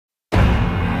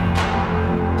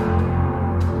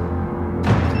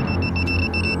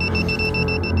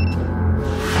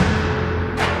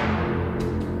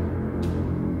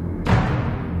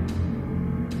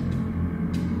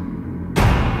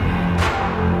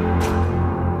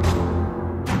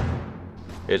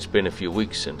It's been a few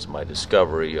weeks since my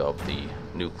discovery of the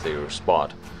nuclear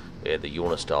spot in the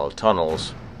Jonastal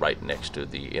tunnels, right next to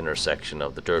the intersection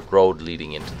of the dirt road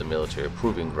leading into the military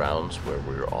proving grounds where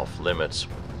we're off limits.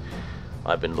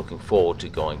 I've been looking forward to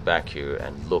going back here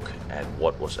and look at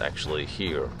what was actually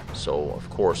here, so of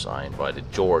course I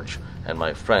invited George and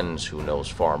my friends who knows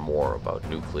far more about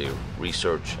nuclear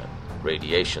research and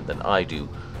radiation than I do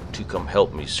to come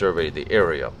help me survey the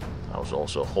area. I was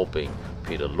also hoping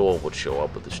Peter Lohr would show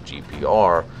up with his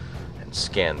GPR and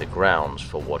scan the grounds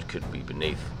for what could be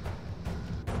beneath.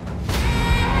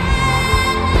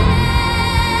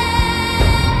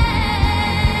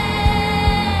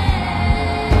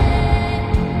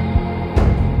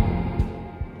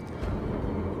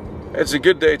 It's a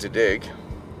good day to dig,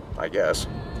 I guess.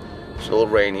 It's a little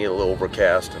rainy, a little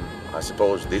overcast, and I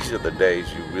suppose these are the days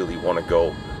you really want to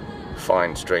go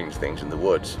find strange things in the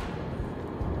woods.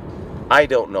 I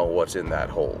don't know what's in that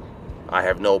hole. I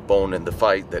have no bone in the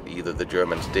fight that either the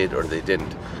Germans did or they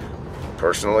didn't.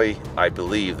 Personally, I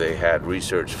believe they had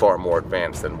research far more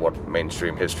advanced than what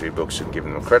mainstream history books have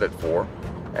given them credit for,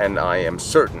 and I am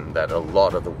certain that a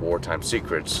lot of the wartime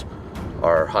secrets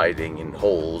are hiding in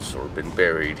holes or been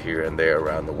buried here and there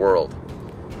around the world.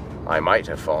 I might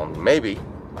have found, maybe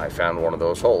I found one of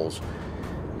those holes.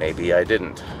 Maybe I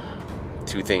didn't.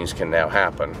 Two things can now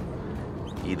happen.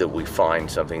 Either we find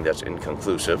something that's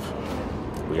inconclusive,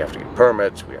 we have to get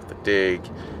permits, we have to dig,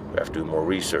 we have to do more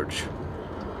research,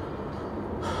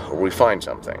 or we find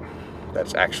something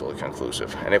that's actually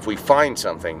conclusive. And if we find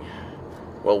something,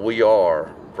 well, we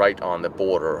are right on the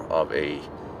border of a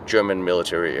German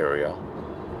military area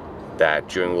that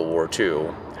during World War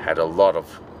II had a lot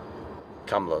of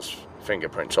Kammlers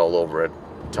fingerprints all over it.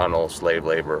 Tunnels, slave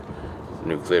labor,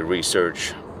 nuclear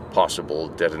research, possible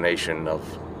detonation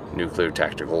of nuclear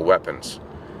tactical weapons.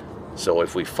 So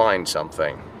if we find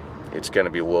something, it's going to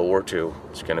be World War II,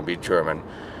 it's going to be German,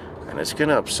 and it's going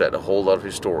to upset a whole lot of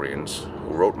historians who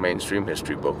wrote mainstream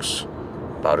history books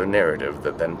about a narrative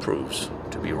that then proves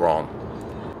to be wrong.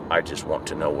 I just want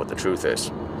to know what the truth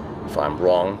is. If I'm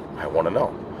wrong, I want to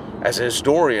know. As a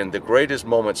historian, the greatest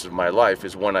moments of my life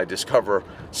is when I discover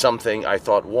something I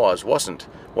thought wasn't.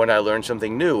 When I learn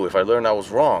something new, if I learn I was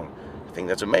wrong. I think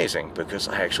that's amazing because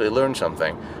I actually learned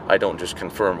something. I don't just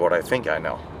confirm what I think I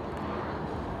know.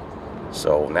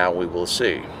 So now we will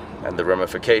see. And the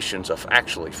ramifications of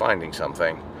actually finding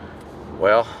something,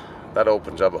 well, that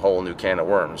opens up a whole new can of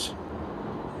worms.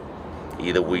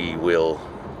 Either we will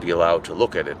be allowed to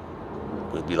look at it,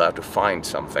 we'll be allowed to find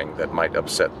something that might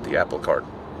upset the apple cart,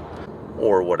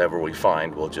 or whatever we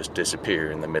find will just disappear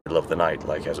in the middle of the night,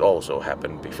 like has also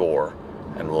happened before,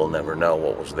 and we'll never know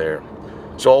what was there.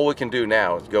 So all we can do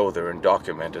now is go there and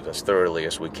document it as thoroughly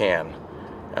as we can,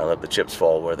 and let the chips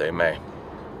fall where they may.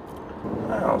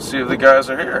 I'll see if the guys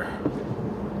are here.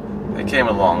 They came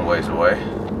a long ways away.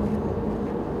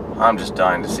 I'm just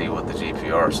dying to see what the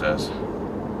GPR says.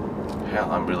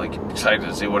 Hell, I'm really excited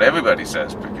to see what everybody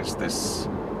says, because this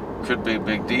could be a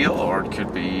big deal, or it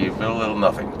could be a little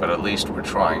nothing, but at least we're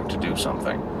trying to do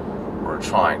something. We're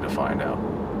trying to find out.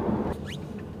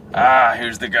 Ah,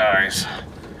 here's the guys.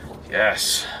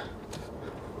 Yes.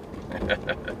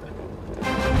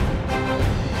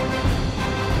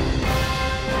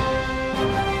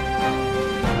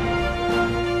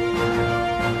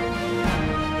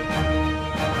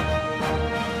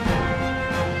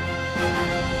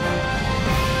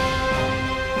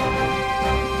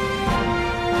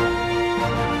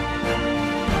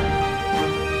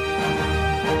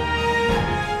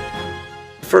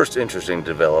 First interesting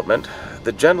development,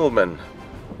 the gentleman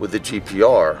with the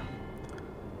GPR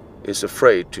is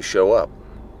afraid to show up.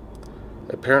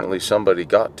 Apparently somebody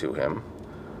got to him,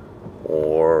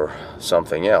 or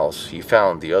something else. He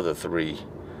found the other three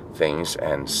things,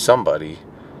 and somebody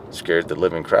scared the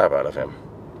living crap out of him.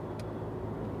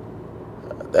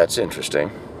 That's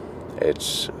interesting.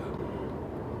 It's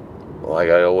like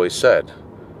I always said,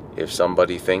 if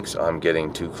somebody thinks I'm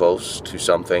getting too close to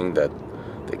something that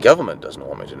the government doesn't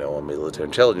want me to know, or military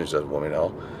intelligence doesn't want me to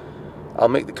know, I'll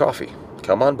make the coffee.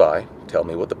 Come on by, tell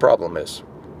me what the problem is.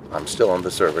 I'm still on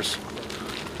the service,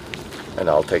 and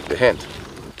I'll take the hint.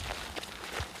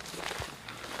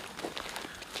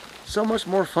 So much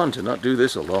more fun to not do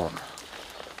this alone.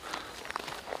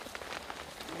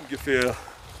 Ungefähr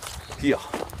hier.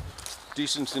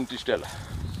 Diesen sind die Stelle.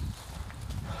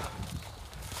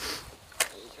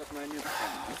 Ich habe meine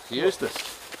jetzt. Hier ist es.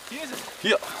 Hier ist es.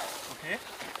 Hier. Okay.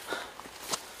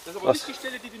 Das ist aber nicht die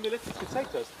Stelle, die du mir letztens gezeigt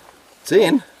hast.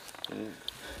 10?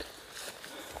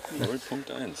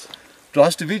 0.1. Du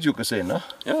hast das Video gesehen, ne?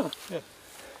 Ja.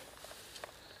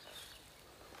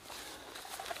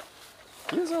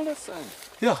 Hier soll das sein.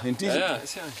 Ja, in diesem. Ja,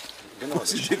 ist ja. Genau.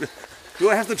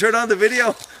 Do I have to turn on the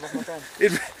video?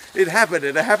 It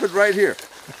happened right here.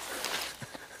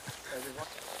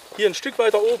 Hier ein Stück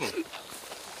weiter oben,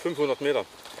 500 Meter,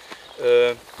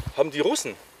 haben die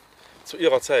Russen zu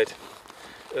ihrer Zeit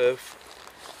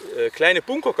kleine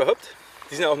Bunker gehabt,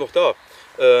 die sind auch noch da.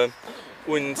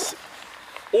 Und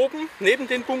oben neben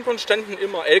den Bunkern standen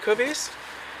immer LKWs,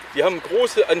 die haben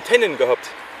große Antennen gehabt,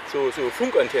 so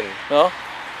Funkantennen. Ja.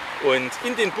 Und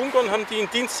in den Bunkern haben die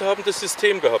ein diensthabendes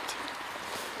System gehabt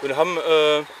und haben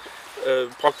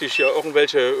praktisch ja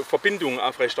irgendwelche Verbindungen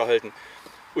aufrechterhalten.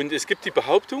 Und es gibt die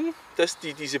Behauptung, dass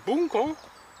die diese Bunker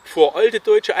vor alte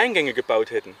deutsche Eingänge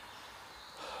gebaut hätten.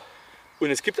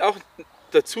 Und es gibt auch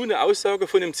dazu eine Aussage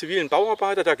von einem zivilen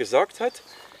Bauarbeiter, der gesagt hat,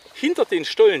 hinter den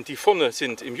Stollen, die vorne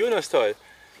sind im Jonastal,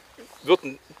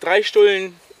 würden 3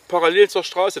 Stollen parallel zur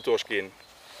Straße durchgehen.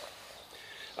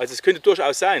 Also es könnte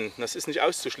durchaus sein, das ist nicht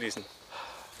auszuschließen.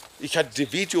 Ich hatte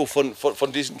die Video von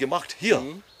diesen gemacht, hier.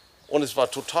 Und es war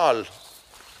total...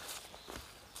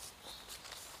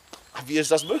 Wie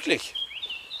ist das möglich?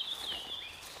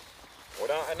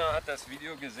 Oder einer hat das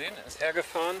Video gesehen, ist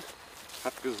hergefahren,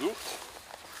 hat gesucht,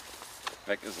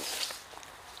 weg ist es.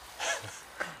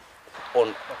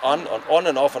 Und on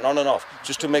and off and on and off,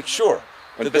 just to make sure.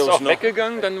 Und bist auch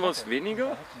weggegangen, dann war es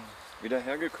weniger, wieder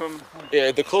hergekommen.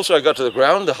 Yeah, the closer I got to the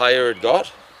ground, the higher it got.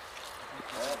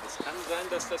 Ja, das kann sein,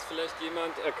 dass das vielleicht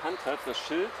jemand erkannt hat, das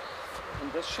Schild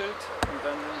und das Schild und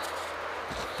dann...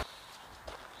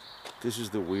 This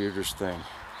is the weirdest thing.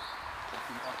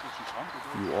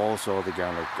 You all saw the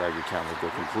Geiger counter go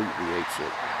completely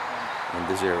apeshit in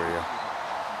this area.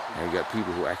 And you got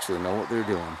people who actually know what they're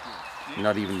doing.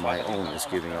 Not even my own is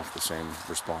giving off the same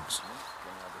response.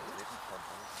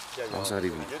 How is that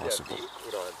even possible?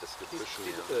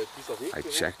 I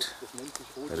checked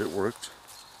that it worked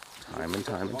time and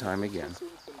time and time again.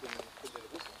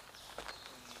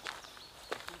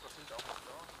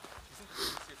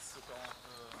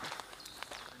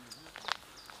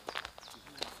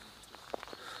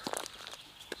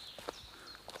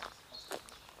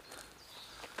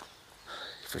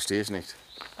 Ich verstehe es nicht.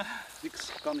 Nix,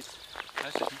 gar nichts.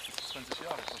 Heißt ja nicht 20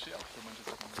 Jahre, ich verstehe auch für manche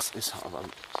Sachen. Das ist aber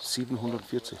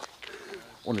 740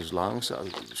 und es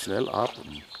langsam, schnell ab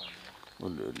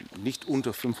und nicht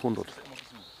unter 500.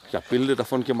 Ich habe Bilder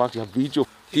davon gemacht, ich habe Video.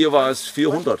 Hier war es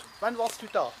 400. Wann warst du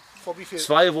da? Vor wie viel?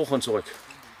 2 Wochen zurück.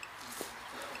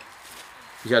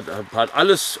 Ich habe halt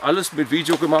alles mit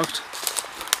Video gemacht.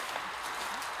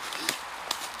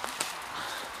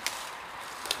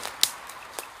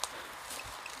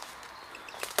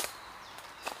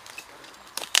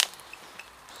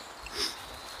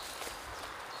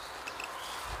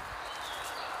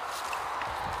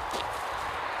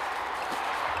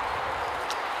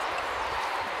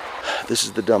 This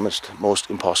is the dumbest, most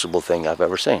impossible thing I've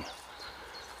ever seen.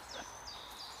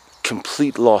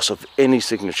 Complete loss of any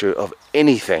signature of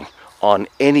anything on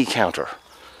any counter.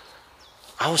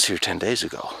 I was here 10 days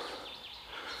ago.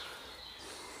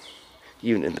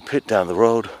 Even in the pit down the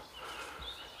road.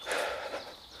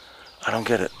 I don't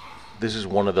get it. This is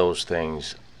one of those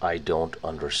things I don't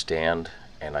understand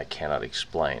and I cannot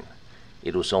explain.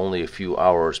 It was only a few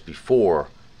hours before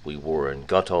we were in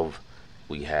Gotov.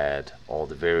 We had all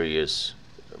the various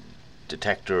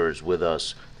detectors with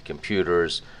us,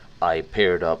 computers. I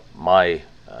paired up my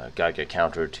Geiger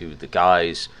counter to the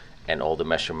guys, and all the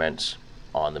measurements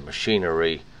on the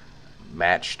machinery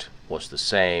matched, was the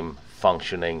same,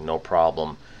 functioning, no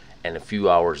problem. And a few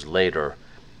hours later,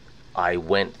 I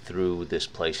went through this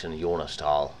place in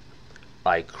Jonastal.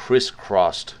 I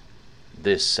crisscrossed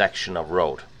this section of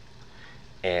road,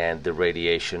 and the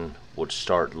radiation would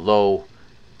start low.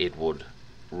 It would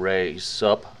raise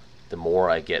up. The more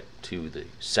I get to the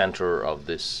center of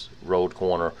this road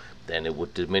corner, then it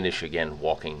would diminish again,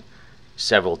 walking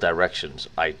several directions.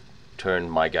 I turned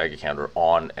my Geiger counter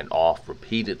on and off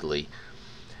repeatedly.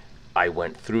 I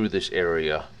went through this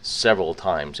area several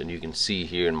times, and you can see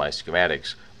here in my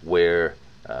schematics where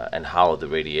and how the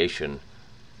radiation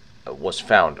was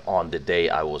found on the day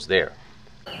I was there.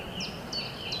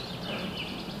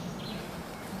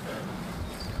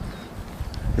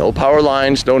 No power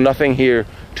lines, no nothing here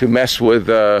to mess with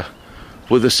the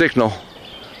signal.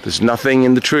 There's nothing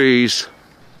in the trees.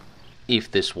 If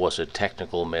this was a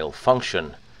technical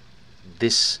malfunction,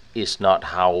 this is not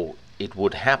how it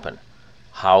would happen.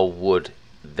 How would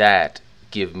that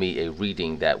give me a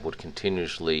reading that would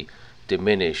continuously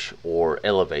diminish or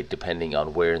elevate depending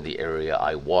on where in the area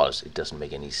I was? It doesn't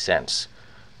make any sense.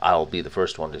 I'll be the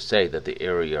first one to say that the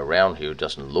area around here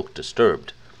doesn't look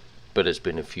disturbed, but it's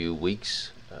been a few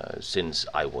weeks, since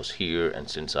I was here and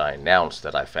since I announced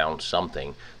that I found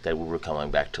something that we were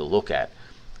coming back to look at.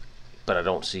 But I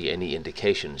don't see any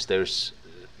indications. There's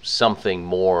something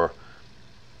more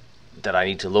that I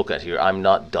need to look at here. I'm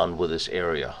not done with this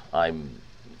area. I'm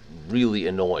really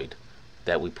annoyed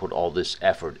that we put all this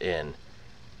effort in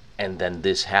and then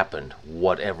this happened,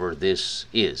 whatever this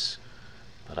is.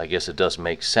 But I guess it does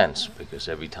make sense, because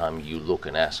every time you look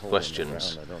and ask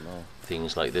questions,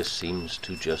 things like this seems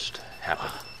to just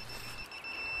happen.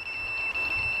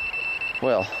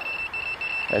 Well,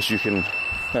 as you can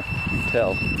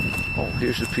tell, oh,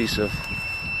 here's a piece of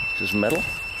this metal.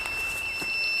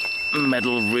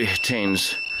 Metal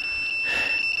retains.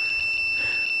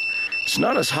 It's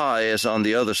not as high as on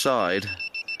the other side,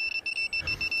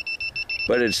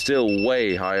 but it's still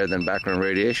way higher than background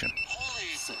radiation.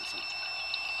 Holy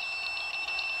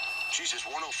Jesus,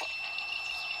 105.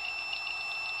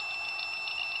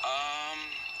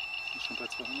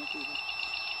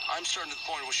 I'm starting to the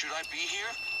point where should I be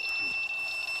here?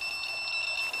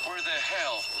 Where the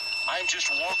hell? I'm just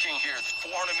walking here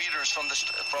 400 meters from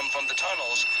the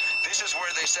tunnels. This is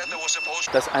where they said there was supposed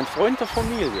to... Dass ein Freund der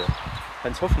Familie,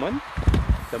 Hans Hoffmann,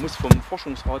 der muss vom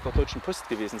Forschungsrat der Deutschen Post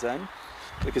gewesen sein,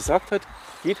 der gesagt hat,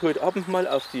 geht heute Abend mal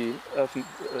auf den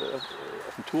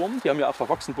Turm, die haben ja auf der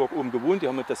Wachsenburg oben gewohnt, die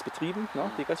haben das betrieben,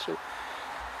 die Gaststätte,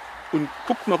 und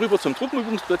guckt mal rüber zum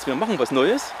Truppenübungsplatz, wir machen was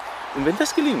Neues, und wenn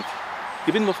das gelingt,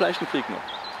 gewinnen wir vielleicht einen Krieg noch.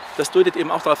 Das deutet eben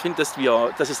auch darauf hin, dass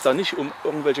es da nicht um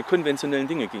irgendwelche konventionellen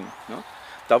Dinge ging.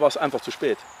 Da war es einfach zu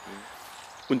spät.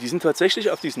 Und die sind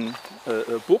tatsächlich auf diesen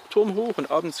Burgturm hoch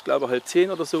und abends, glaube ich,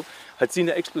 9:30 oder so, hat sie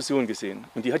eine Explosion gesehen.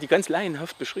 Und die hat die ganz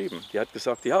laienhaft beschrieben. Die hat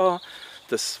gesagt, ja,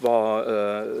 das war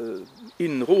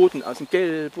innen rot und außen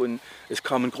gelb und es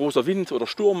kam ein großer Wind oder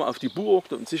Sturm auf die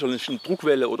Burg und sicherlich eine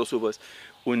Druckwelle oder sowas.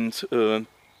 Und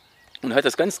hat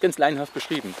das ganz, ganz laienhaft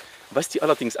beschrieben. Was die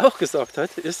allerdings auch gesagt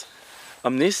hat, ist,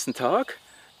 am nächsten Tag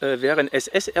wären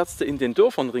SS-Ärzte in den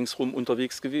Dörfern ringsherum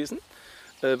unterwegs gewesen,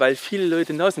 weil viele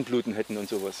Leute Nasenbluten hätten und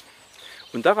sowas.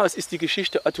 Und daraus ist die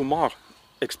Geschichte atomare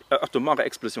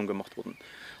Explosion gemacht worden.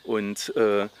 Und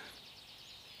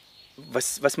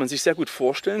was man sich sehr gut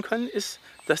vorstellen kann, ist,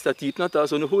 dass der Dibner da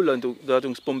so eine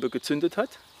Hohlladungsbombe gezündet hat,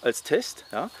 als Test.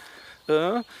 Ja,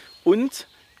 und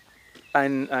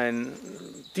ein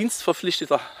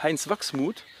dienstverpflichteter Heinz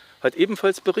Wachsmuth hat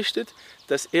ebenfalls berichtet,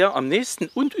 dass er am nächsten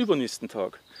und übernächsten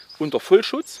Tag unter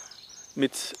Vollschutz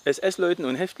mit SS-Leuten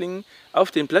und Häftlingen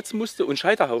auf den Platz musste und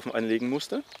Scheiterhaufen anlegen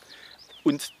musste.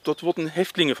 Und dort wurden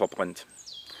Häftlinge verbrannt.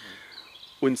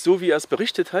 Und so wie er es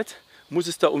berichtet hat, muss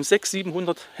es da um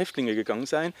 600-700 Häftlinge gegangen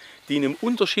sein, die in einem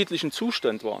unterschiedlichen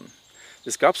Zustand waren.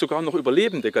 Es gab sogar noch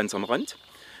Überlebende ganz am Rand.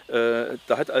 Da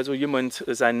hat also jemand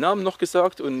seinen Namen noch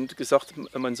gesagt und gesagt,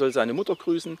 man soll seine Mutter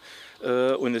grüßen.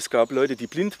 Und es gab Leute, die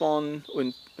blind waren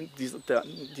und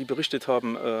die berichtet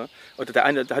haben, oder der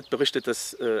eine hat berichtet,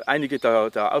 dass einige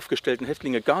der aufgestellten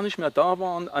Häftlinge gar nicht mehr da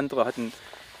waren. Andere hatten,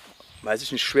 weiß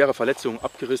ich nicht, schwere Verletzungen,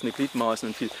 abgerissene Gliedmaßen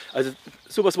und viel. Also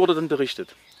sowas wurde dann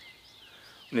berichtet.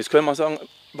 Und jetzt können wir sagen,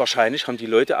 wahrscheinlich haben die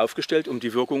Leute aufgestellt, um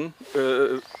die Wirkung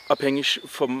abhängig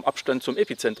vom Abstand zum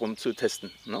Epizentrum zu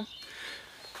testen. Ne?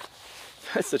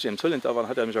 Als der James Holland da war,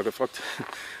 hat er mich ja gefragt,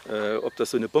 ob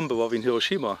das so eine Bombe war wie in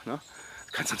Hiroshima. Ne?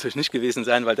 Kann es natürlich nicht gewesen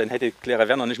sein, weil dann hätte Clara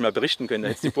Werner nicht mehr berichten können, da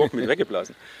hätte die Burg mit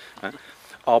weggeblasen. Ja?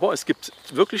 Aber es gibt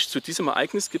wirklich zu diesem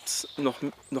Ereignis gibt's noch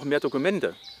mehr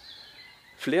Dokumente.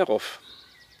 Flerov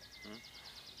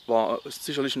war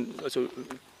sicherlich ein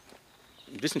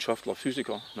Wissenschaftler,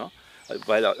 Physiker, ne?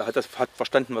 Weil er hat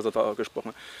verstanden, was er da gesprochen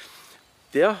hat.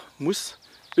 Der muss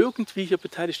irgendwie hier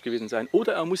beteiligt gewesen sein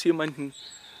oder er muss jemanden,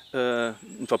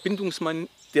 einen Verbindungsmann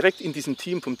direkt in diesem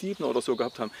Team vom Dibner oder so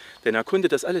gehabt haben. Denn er konnte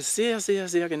das alles sehr, sehr,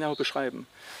 sehr genau beschreiben.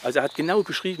 Also er hat genau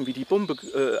beschrieben, wie die Bombe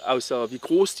aussah, wie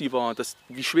groß die war,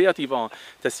 wie schwer die war,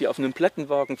 dass sie auf einem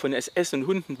Plattenwagen von SS und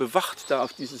Hunden bewacht da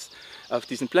auf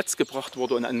diesen Platz gebracht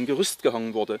wurde und an ein Gerüst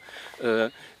gehangen wurde.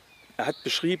 Er hat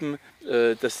beschrieben,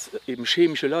 dass eben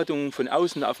chemische Ladungen von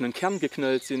außen auf einen Kern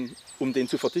geknallt sind, um den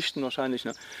zu verdichten wahrscheinlich.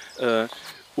 Ne?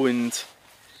 Und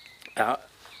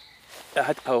er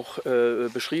hat auch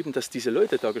beschrieben, dass diese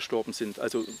Leute da gestorben sind.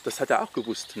 Also das hat er auch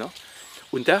gewusst. Ne?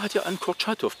 Und der hat ja an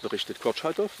Kurtschatow berichtet.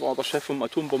 Kurtschatow war der Chef vom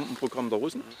Atombombenprogramm der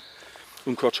Russen.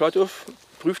 Und Kurtschatow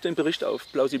prüft den Bericht auf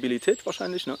Plausibilität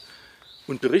wahrscheinlich. Ne?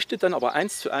 Und berichtet dann aber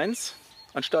 1:1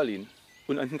 an Stalin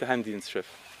und an den Geheimdienstchef.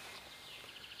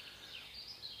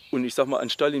 Und ich sag mal, an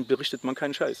Stalin berichtet man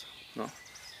keinen Scheiß. Ne?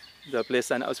 Der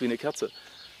bläst einen aus wie eine Kerze.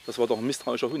 Das war doch ein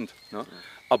misstrauischer Hund. Ne?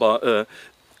 Aber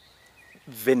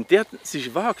wenn der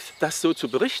sich wagt, das so zu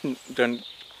berichten, dann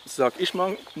sag ich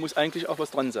mal, muss eigentlich auch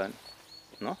was dran sein.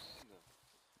 Ne?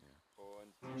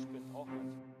 Und ich bin auch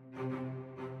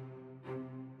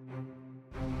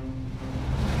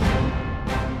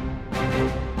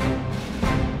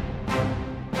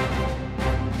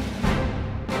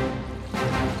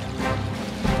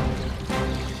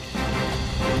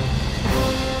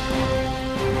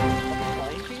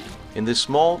In this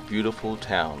small, beautiful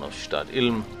town of Stadt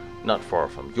Ilm, not far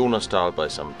from Jonastal by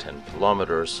some 10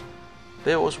 kilometers,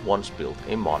 there was once built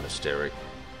a monastery.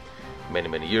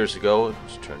 Many years ago it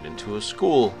was turned into a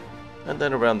school, and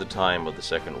then around the time of the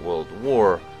Second World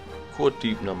War, Kurt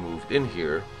Dibners moved in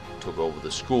here, took over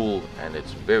the school and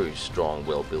its very strong,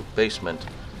 well-built basement,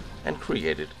 and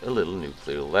created a little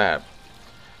nuclear lab.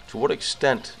 To what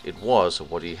extent it was of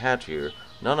what he had here,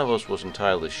 none of us was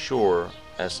entirely sure,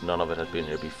 as none of it had been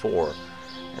here before,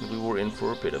 and we were in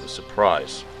for a bit of a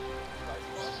surprise.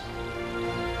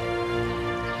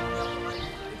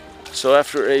 So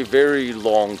after a very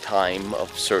long time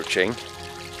of searching,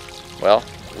 well,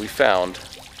 we found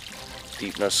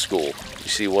Dibners' school. You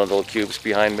see one of the little cubes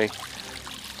behind me?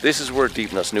 This is where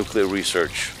Dibners' nuclear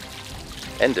research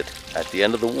ended. At the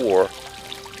end of the war,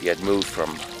 he had moved from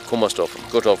Kummersdorf and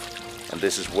Guttorf, and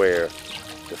this is where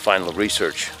the final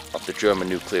research of the German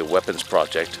nuclear weapons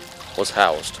project was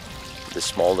housed, in this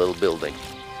small little building.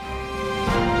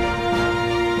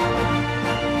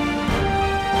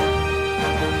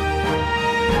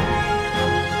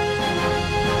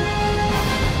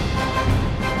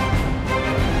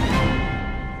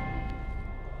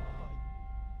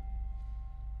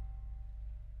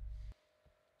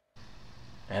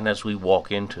 And as we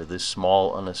walk into this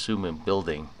small, unassuming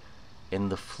building, in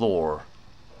the floor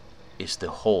is the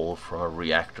hole from a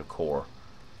reactor core,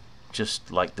 just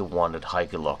like the one at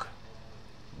Heigelok.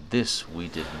 This we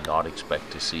did not expect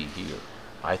to see here.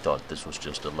 I thought this was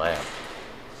just a lab.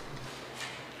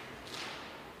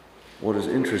 What is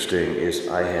interesting is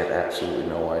I had absolutely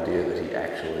no idea that he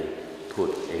actually put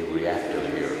a reactor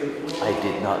here. I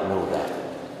did not know that.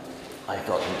 I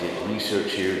thought he did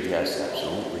research here, yes,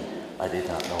 absolutely. I did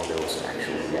not know there was an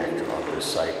actual reactor on this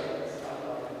site.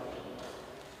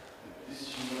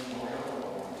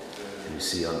 And you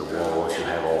see on the walls you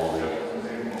have all the,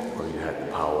 where you had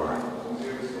the power.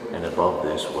 And above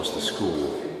this was the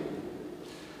school.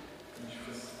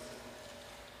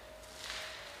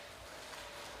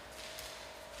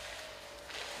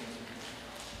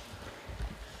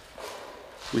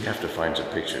 We have to find some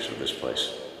pictures of this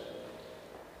place.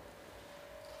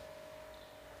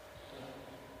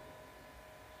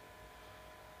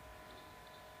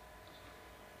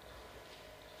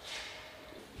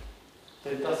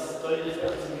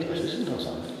 Das ist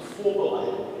interessant.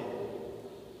 Vorbereitung.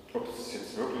 Ob es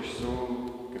jetzt wirklich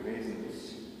so gewesen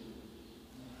ist.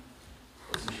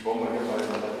 Also ich war mal dabei.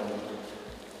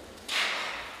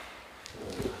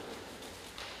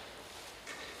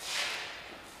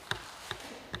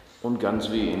 Und ganz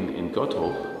wie in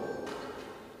Gottorf.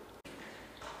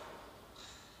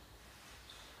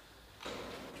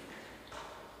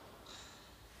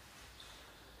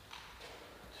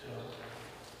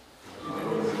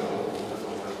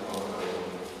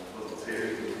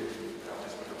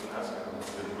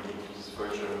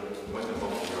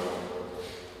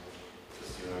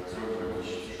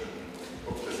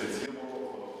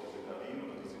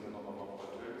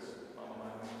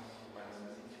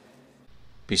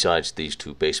 Besides these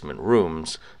two basement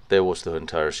rooms, there was the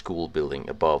entire school building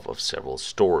above of several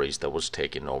stories that was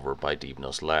taken over by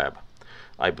Dibners' lab.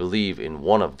 I believe in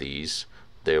one of these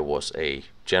there was a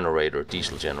generator,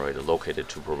 diesel generator, located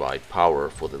to provide power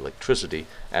for the electricity,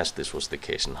 as this was the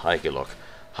case in Heigelok.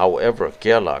 However,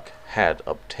 Gerlach had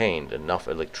obtained enough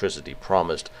electricity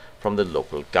promised from the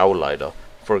local Gauleiter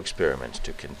for experiments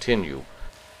to continue.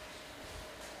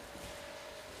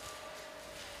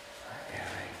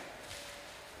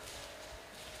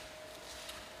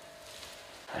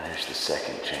 And here's the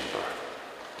second chamber,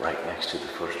 right next to the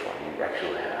first one. You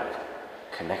actually have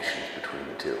connections between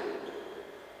the two.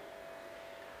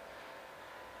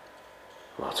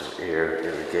 Lots of air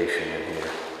irrigation in here.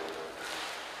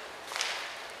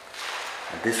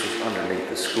 And this was underneath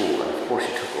the school, and of course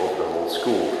he took over the whole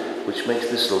school, which makes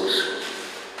this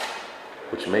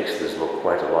look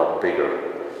quite a lot bigger.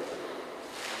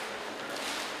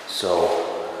 So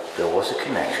there was a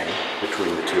connection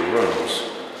between the two rooms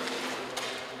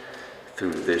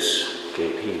through this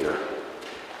gate here.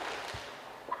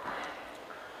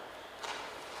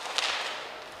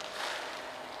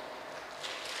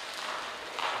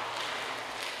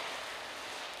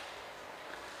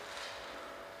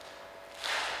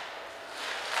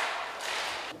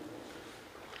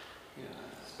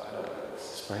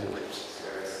 Spiderwebs.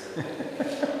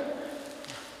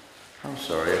 I'm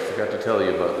sorry, I forgot to tell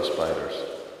you about the spiders.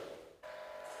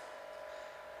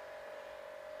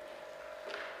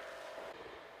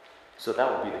 So that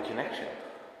would be the connection.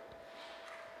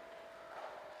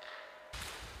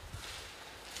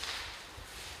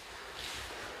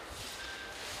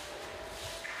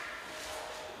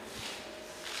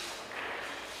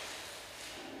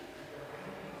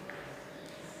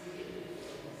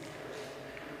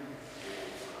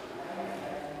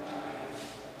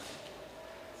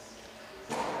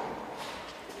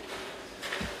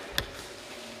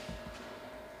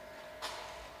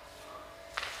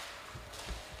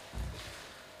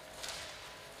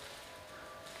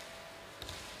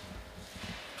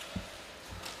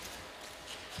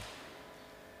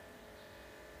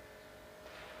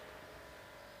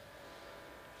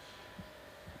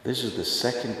 This is the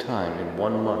second time in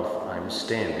 1 month I'm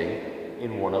standing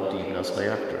in one of Dibners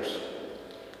reactors.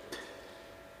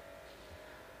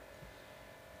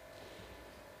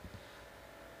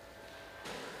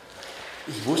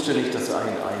 Ich wusste nicht, dass er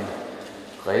ein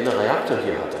reiner Reaktor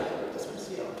hier hatte. Das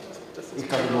wusste ich auch nicht. Ich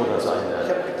dachte nur, dass ein... Ich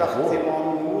habe gedacht, sie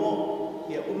waren nur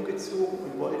hier umgezogen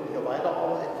und wollten hier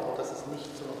weiterarbeiten, aber das ist nicht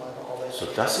so eine Weiterarbeit. So,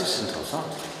 das ist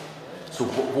interessant. So,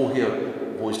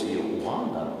 wo ist Ihr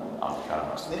Uran dann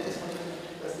abgegangen? Nee,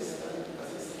 das ist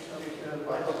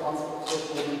weiter transportiert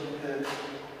worden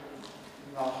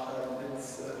ins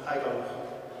Heigerloch.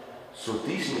 So,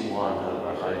 diesen Uran hat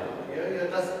nach Heigerloch? Ja,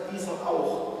 dieser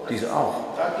auch. Diese auch?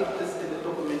 Da gibt es eine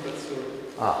Dokumentation.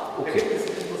 Ah, okay. Da gibt es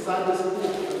ein interessantes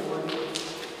Buch von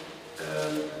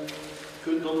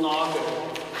Günter Nagel.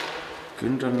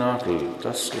 Günter Nagel,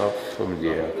 das glaubt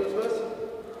familiär.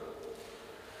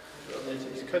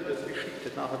 Ich könnte es, ich schicke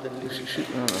dir nachher den Link. Ich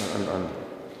schicke ein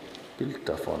Bild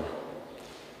davon.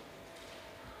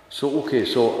 So, okay,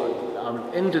 so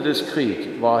am Ende des Kriegs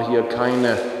war hier kein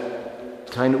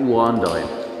Uran drin.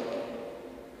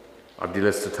 Aber die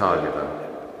letzten Tage dann.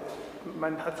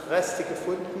 Man hat Reste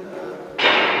gefunden,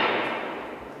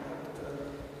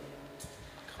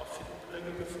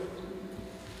 Graphitblöcke gefunden,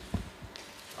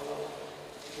 aber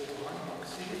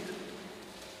Uranoxid,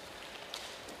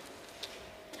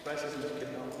 ich weiß es nicht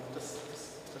genau,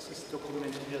 das ist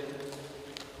dokumentiert.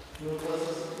 Nur das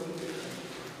ist unbekannt.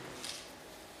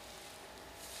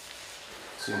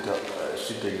 Sind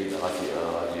da jede Radio?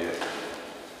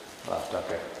 Ah,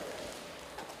 danke.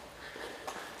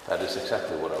 That is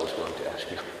exactly what I was going to ask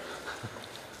you.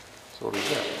 So what do you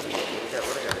got?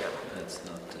 That's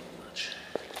not that much.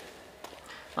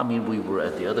 I mean, we were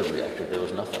at the other reactor, there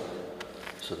was nothing.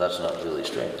 So that's not really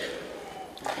strange.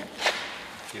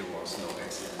 Here was no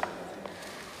accident.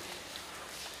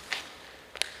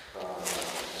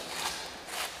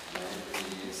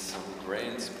 Maybe some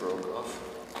grains broke off.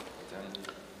 Then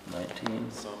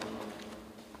 19. some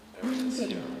areas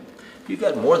here. You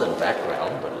got more than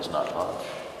background, but it's not much.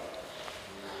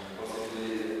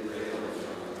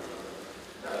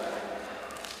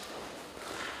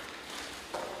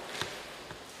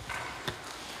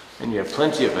 And you have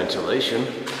plenty of ventilation,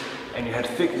 and you had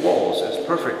thick walls. It's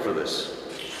perfect for this.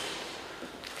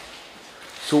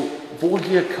 So,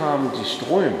 woher kam die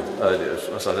Strom?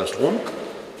 Was war der Strom?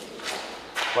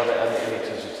 War da eine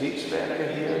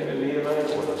Elektrizitätswerke hier in der Nähe rein,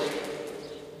 oder?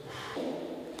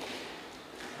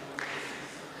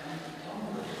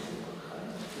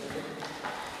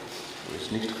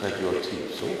 Ist nicht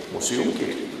radioaktiv. So, Museum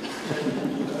geht.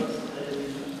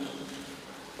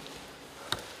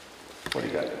 What do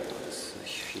you got? Das ist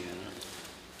nicht viel.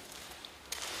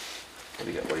 What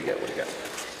do you got?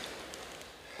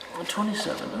 Oh,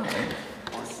 27, all right.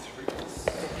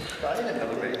 Steine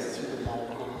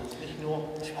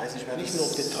nicht nur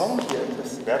Beton hier.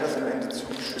 Wer das am Ende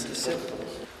zugeschüttet hat.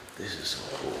 This is so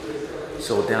cool.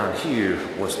 So down here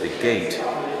was the gate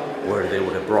where they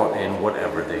would have brought in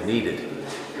whatever they needed.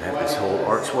 You have this whole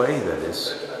archway that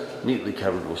is neatly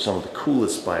covered with some of the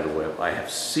coolest spiderweb I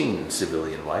have seen in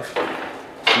civilian life.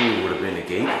 Here would have been a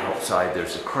gate. Outside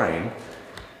there's a crane.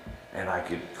 And I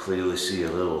could clearly see a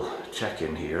little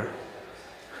check-in here.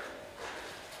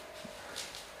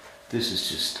 This is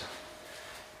just...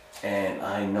 And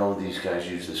I know these guys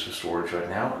use this for storage right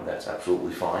now, and that's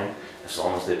absolutely fine, as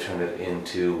long as they turn it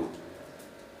into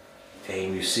a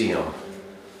museum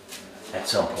at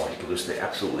some point, because they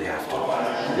absolutely have to.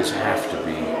 This have to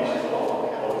be.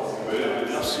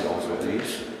 Let's see also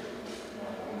these.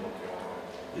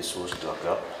 This was dug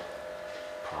up.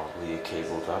 Probably a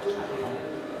cable duct, I don't know.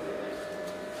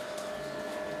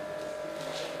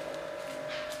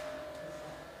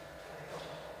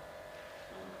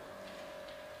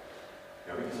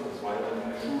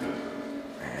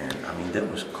 And I mean, there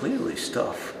was clearly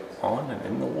stuff on and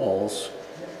in the walls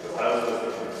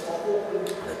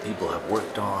that people have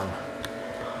worked on.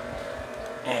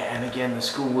 And again, the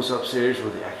school was upstairs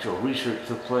where the actual research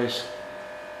took place.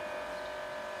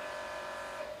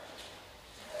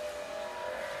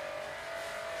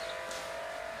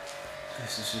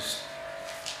 This is just...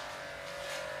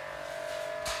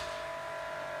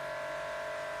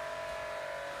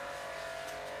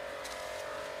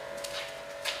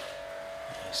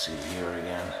 See here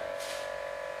again.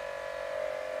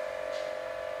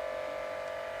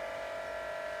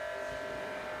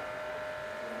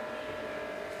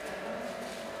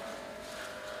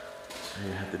 So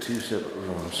you have the two separate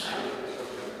rooms.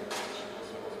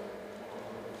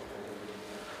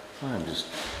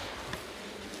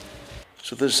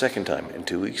 So for the second time in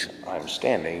 2 weeks, I'm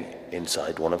standing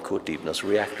inside one of Kurt Dibners'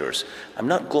 reactors. I'm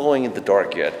not glowing in the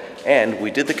dark yet, and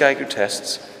we did the Geiger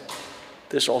tests.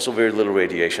 There's also very little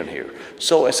radiation here.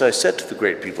 So as I said to the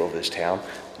great people of this town,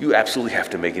 you absolutely have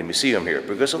to make a museum here,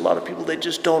 because a lot of people, they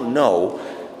just don't know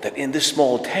that in this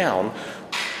small town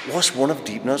was one of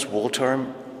Dibners'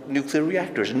 war-time nuclear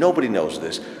reactors. Nobody knows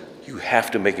this. You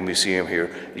have to make a museum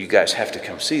here. You guys have to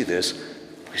come see this,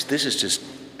 because this is just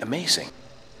amazing.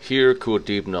 Here, Kurt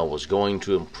Dibner was going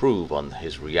to improve on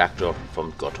his reactor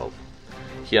from Gotthard.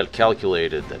 He had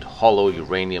calculated that hollow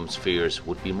uranium spheres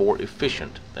would be more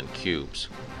efficient than cubes,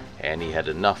 and he had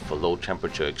enough for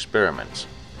low-temperature experiments.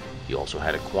 He also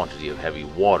had a quantity of heavy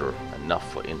water,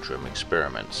 enough for interim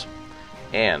experiments.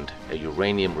 And a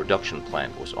uranium reduction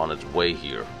plant was on its way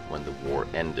here when the war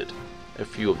ended. A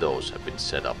few of those have been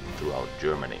set up throughout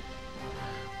Germany.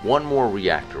 One more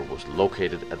reactor was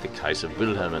located at the Kaiser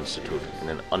Wilhelm Institute in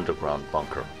an underground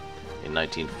bunker. In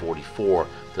 1944,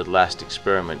 the last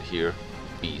experiment here,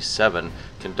 B7,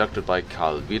 conducted by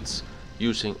Carl Witz,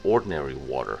 using ordinary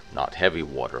water, not heavy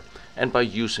water, and by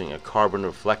using a carbon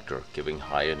reflector giving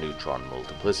higher neutron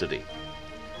multiplicity.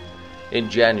 In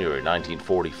January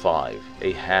 1945,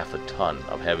 a half a ton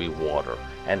of heavy water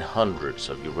and hundreds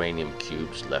of uranium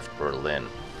cubes left Berlin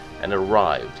and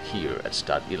arrived here at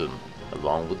Stadt Ilm,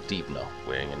 along with Dibner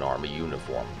wearing an army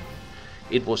uniform.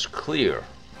 It was clear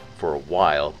for a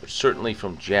while, but certainly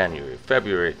from January,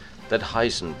 February, that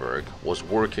Heisenberg was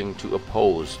working to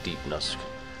oppose Dibner's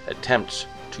attempts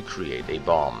to create a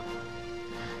bomb.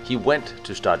 He went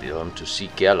to Stadt Ilm to see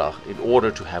Gerlach in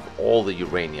order to have all the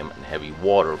uranium and heavy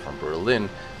water from Berlin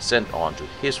sent on to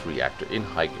his reactor in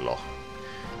Heigeloch.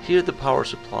 Here the power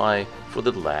supply for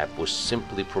the lab was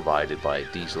simply provided by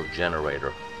a diesel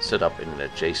generator set up in an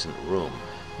adjacent room,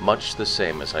 much the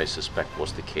same as I suspect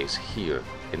was the case here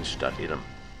in Stadt Ilm.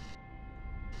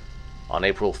 On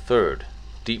April 3rd,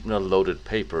 Dibner loaded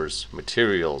papers,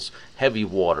 materials, heavy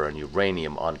water and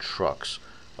uranium on trucks,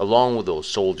 along with those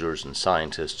soldiers and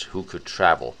scientists who could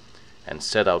travel, and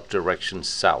set out direction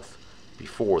south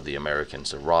before the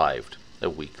Americans arrived a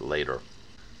week later.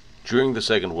 During the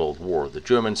Second World War, the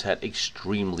Germans had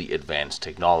extremely advanced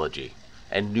technology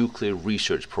and nuclear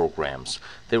research programs.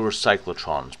 There were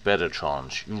cyclotrons,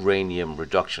 betatrons, uranium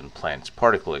reduction plants,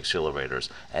 particle accelerators,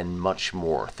 and much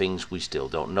more, things we still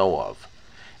don't know of.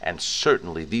 And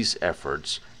certainly these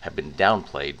efforts have been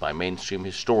downplayed by mainstream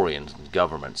historians and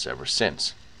governments ever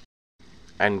since.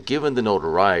 And given the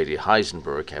notoriety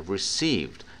Heisenberg have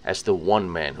received as the one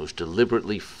man who's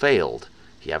deliberately failed,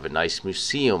 he have a nice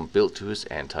museum built to his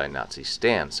anti-Nazi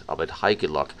stance up at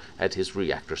Heigeloch at his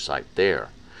reactor site there,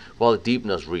 while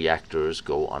Dibner's reactors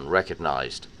go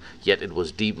unrecognized. Yet it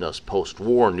was Dibner's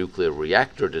post-war nuclear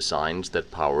reactor designs that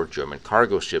powered German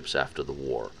cargo ships after the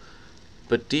war.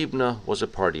 But Dibner was a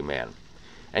party man,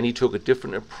 and he took a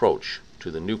different approach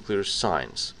to the nuclear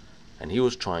science, and he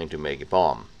was trying to make a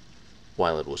bomb,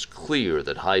 while it was clear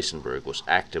that Heisenberg was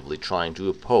actively trying to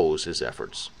oppose his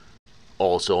efforts.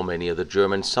 Also, many of the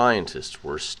German scientists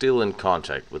were still in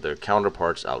contact with their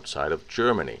counterparts outside of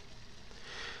Germany.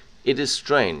 It is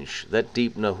strange that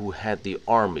Dibner, who had the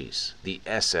armies, the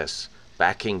SS,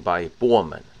 backing by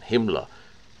Bormann, Himmler,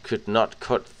 could not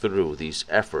cut through these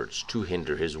efforts to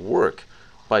hinder his work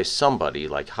by somebody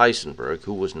like Heisenberg,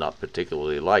 who was not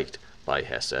particularly liked by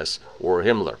SS or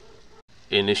Himmler.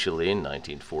 Initially, in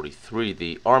 1943,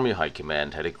 the Army High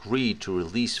Command had agreed to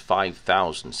release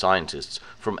 5,000 scientists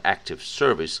from active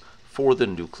service for the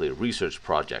nuclear research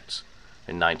projects.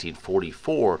 In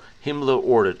 1944, Himmler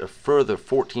ordered a further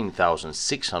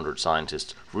 14,600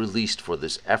 scientists released for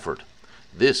this effort.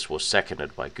 This was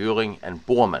seconded by Göring and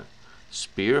Bormann.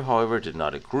 Speer, however, did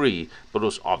not agree, but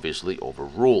was obviously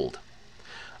overruled.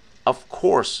 Of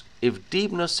course, if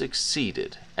Dibner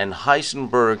succeeded and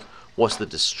Heisenberg was the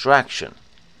distraction,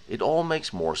 it all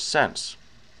makes more sense.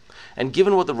 And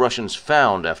given what the Russians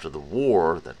found after the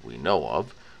war that we know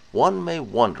of, one may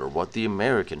wonder what the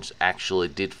Americans actually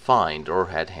did find or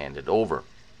had handed over.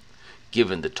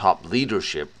 Given the top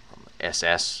leadership from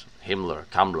SS, Himmler,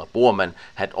 Kammler, Bormann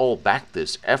had all backed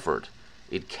this effort,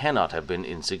 it cannot have been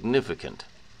insignificant.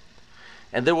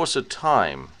 And there was a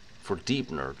time for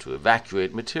Dibner to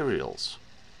evacuate materials,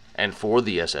 and for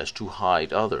the SS to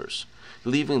hide others,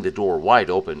 leaving the door wide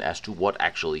open as to what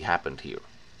actually happened here.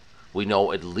 We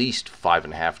know at least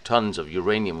 5.5 tons of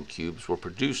uranium cubes were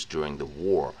produced during the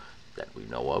war that we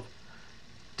know of.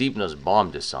 Dibner's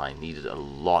bomb design needed a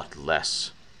lot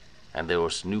less, and there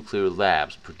was nuclear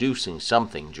labs producing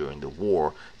something during the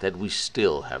war that we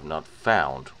still have not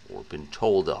found or been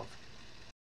told of.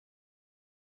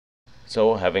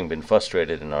 So, having been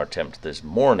frustrated in our attempt this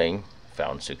morning,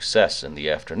 found success in the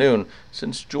afternoon,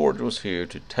 since George was here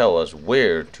to tell us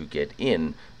where to get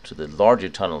in to the larger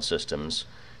tunnel systems.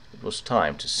 It was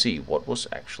time to see what was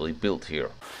actually built here.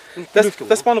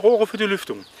 Das waren Rohre für die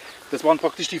Lüftung. Das waren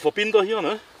praktisch die Verbinder hier.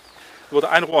 Ne? Wurde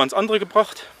ein Rohr ans andere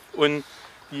gebracht und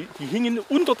die hingen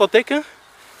unter der Decke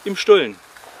im Stollen.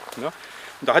 Ja?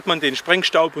 Und da hat man den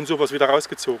Sprengstaub und sowas wieder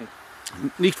rausgezogen.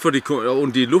 Nicht für die,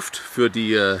 und die Luft für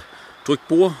die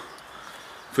Drückbohr,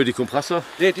 für die Kompressor?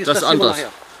 Nee, das ist anders.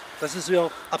 Das ist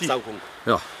ja Absaugung.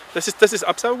 Ja. Das ist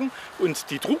Absaugung und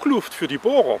die Druckluft für die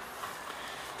Bohrer,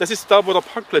 das ist da, wo der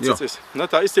Parkplatz jetzt ist. Ne,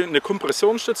 da ist eine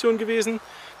Kompressionsstation gewesen,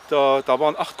 da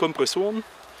waren 8 Kompressoren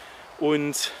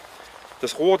und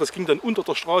das Rohr, das ging dann unter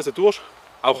der Straße durch.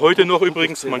 Auch heute noch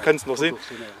übrigens, man kann es noch sehen.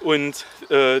 Und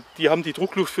die haben die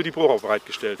Druckluft für die Bohrer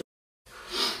bereitgestellt.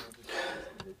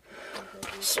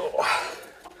 So.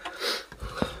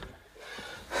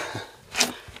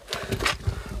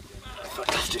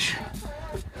 Fantastisch.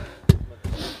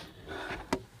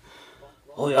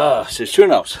 Oh ja, sieht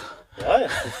schön aus. Ja, ja,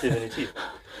 definitiv.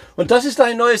 Und das ist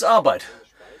dein neues Arbeit.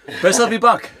 Besser wie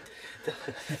Back.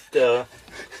 Da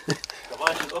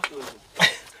war ich schon oft drin.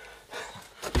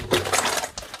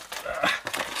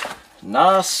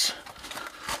 Nass.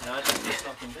 Ja, das ist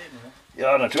noch im Leben, ne?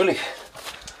 Ja, natürlich.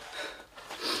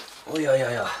 Oh ja,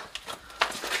 ja, ja.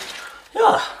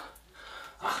 Ja.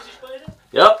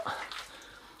 Ja.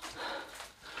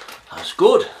 Alles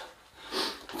gut.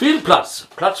 Viel Platz.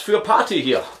 Platz für Party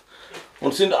hier.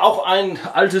 Und sind auch ein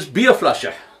altes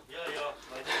Bierflasche. Ja, ja.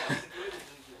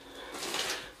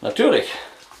 Natürlich.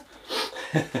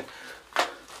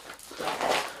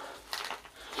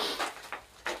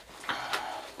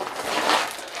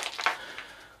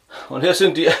 Und hier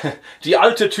sind die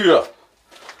alte Tür.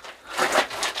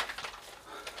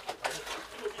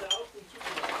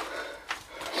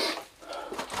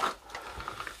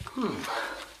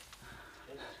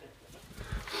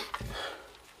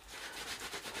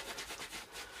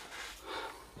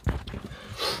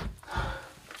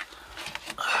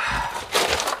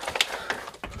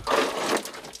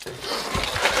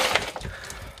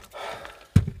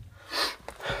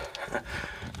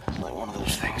 Like one of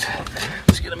those things.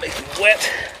 It's gonna make you wet.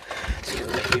 It's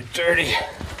gonna make you dirty.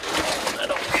 I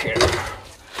don't care.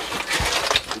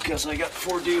 Because I got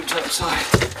 4 dudes outside.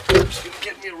 I'm just gonna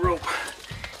get me a rope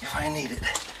if I need it.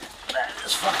 That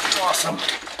is fucking awesome.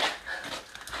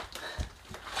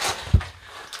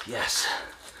 Yes.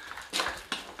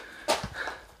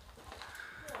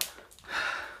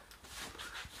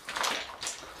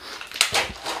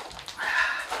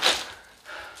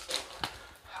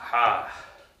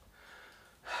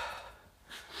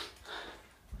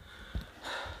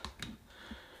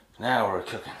 Now we're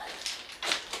cooking.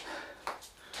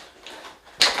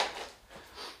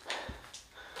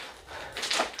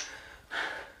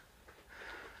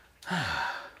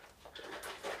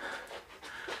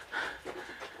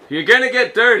 You're gonna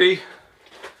get dirty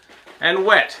and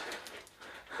wet.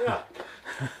 Ja.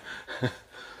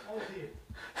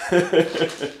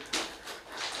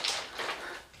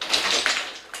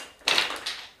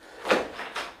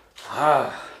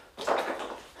 Ah.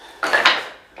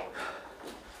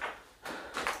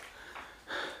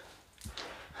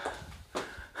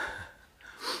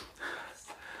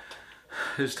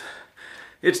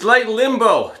 It's like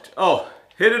limbo. Oh,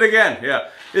 hit it again. Yeah.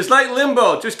 It's like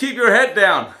limbo. Just keep your head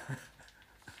down.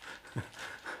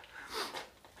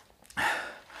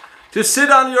 Just sit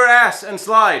on your ass and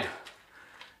slide.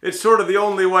 It's sort of the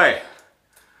only way.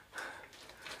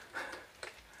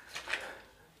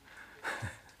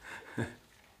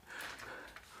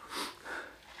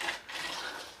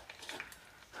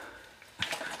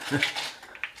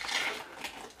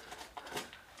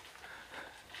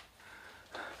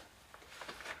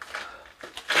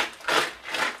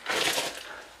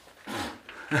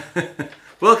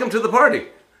 Welcome to the party.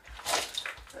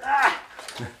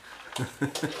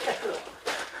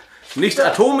 Nicht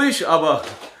atomisch, aber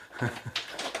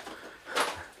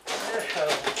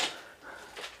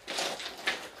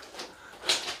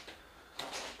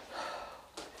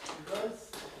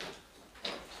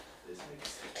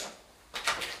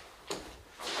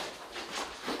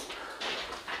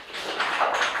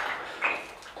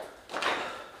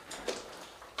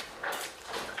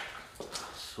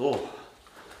so.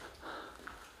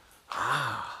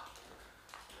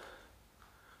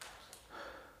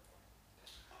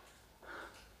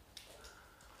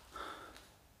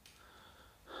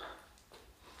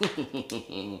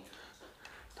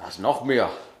 Da ist noch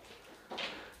mehr.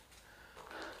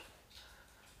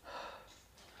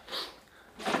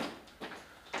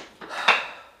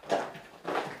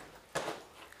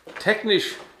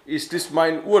 Technisch ist es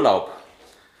mein Urlaub.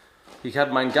 Ich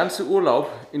habe meinen ganzen Urlaub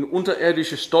in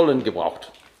unterirdische Stollen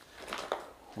gebraucht.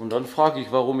 Und dann frage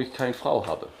ich, warum ich keine Frau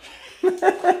habe.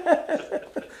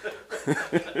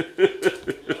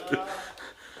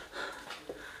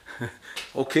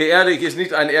 Okay, ehrlich ist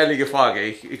nicht eine ehrliche Frage.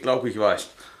 Ich glaube, ich weiß.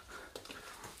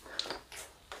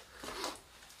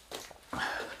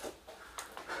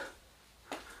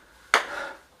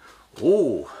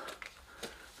 Oh.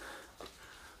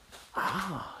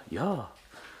 Ah, yeah.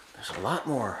 There's a lot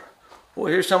more. Oh,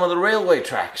 here's some of the railway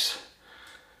tracks.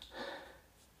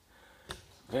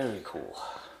 Very cool.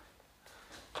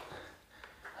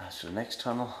 That's the next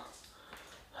tunnel.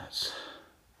 That's...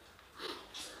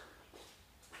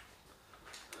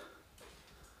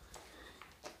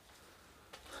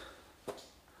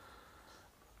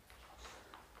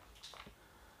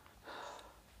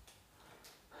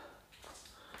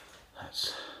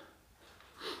 That's...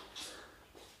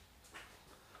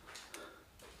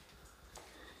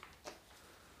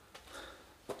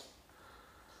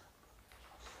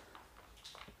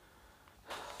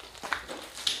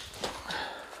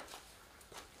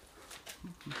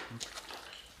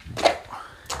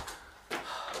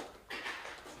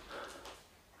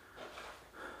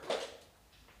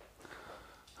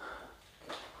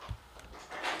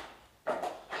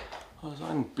 Also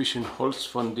ein bisschen Holz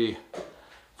von die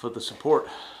for the support.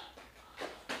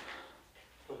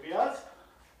 Tobias?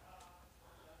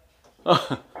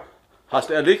 Hast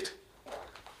du erlegt?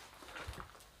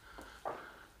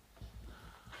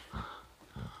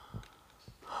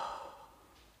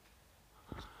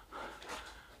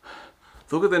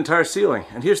 Look at the entire ceiling,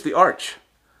 and here's the arch.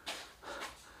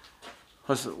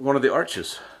 That's one of the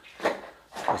arches.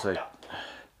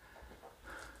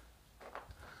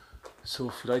 So,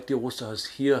 vielleicht die Oster ist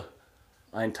hier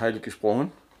ein Teil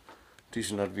gesprungen.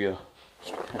 Diesen hat wir,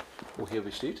 wo hier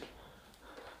besteht.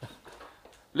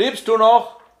 Lebst du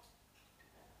noch?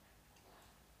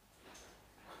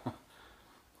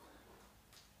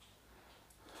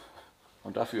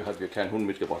 Und dafür hat wir keinen Hund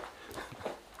mitgebracht.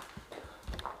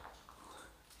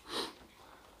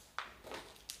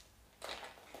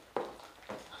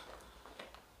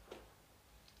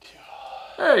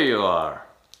 There you are.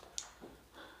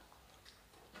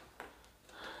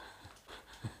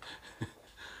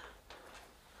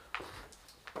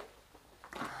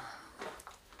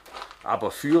 Aber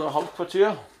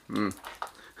Führerhauptquartier?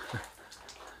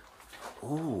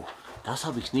 Oh, das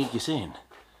habe ich nie gesehen.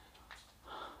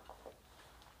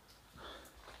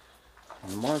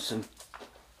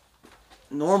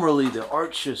 Normally the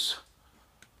arches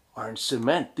are in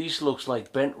cement. These looks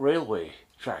like bent railway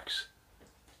tracks,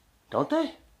 don't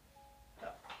they?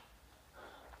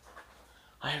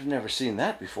 I have never seen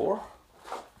that before.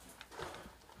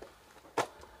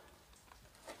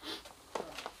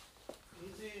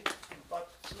 Easy, but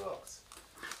it works.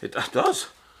 It does.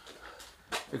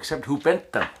 Except who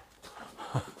bent them?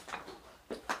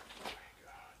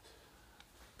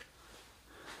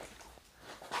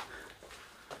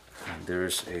 And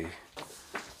there's a...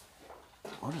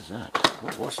 What is that?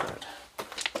 What was that?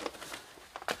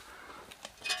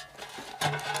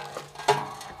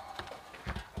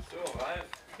 So, Ralf.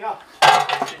 Ja.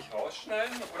 Soll ich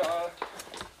rausschneiden oder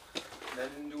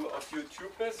wenn du auf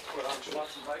YouTube bist oder am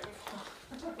schwarzen Balken?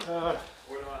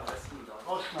 Oder am besten da?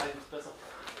 Rausschneiden ist besser.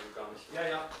 Gar nicht. Ja,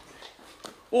 ja.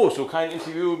 Oh, so kein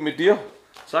Interview mit dir?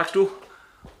 Sagst du?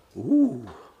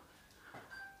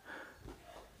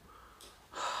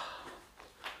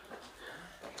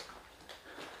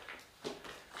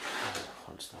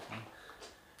 Holz davon.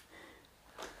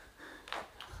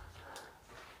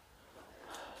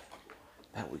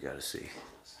 That we gotta see.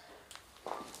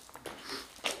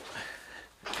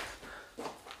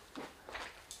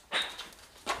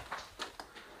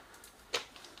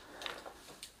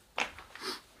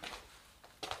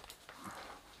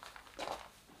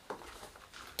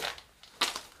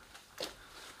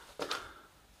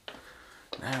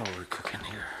 Now we're cooking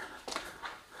here.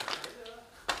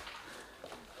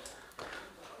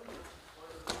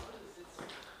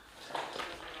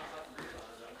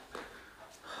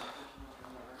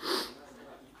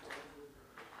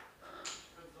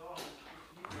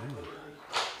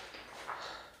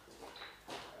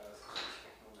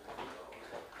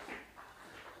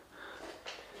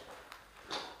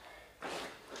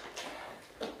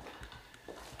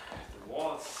 The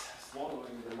walls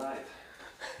swallowing the light.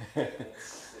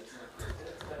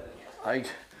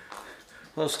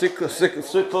 Well, stick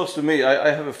close to me. I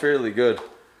have a fairly good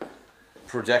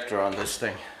projector on this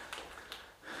thing.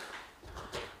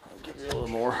 I'll give you a little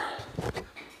more.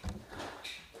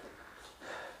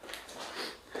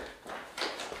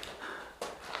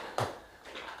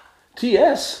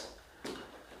 TS?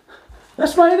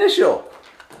 That's my initial.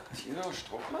 Tino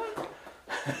Struckmann?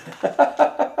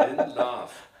 In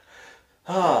love.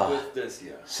 With this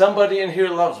here. Somebody in here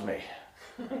loves me.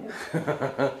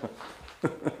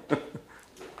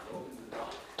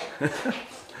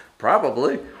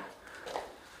 Probably.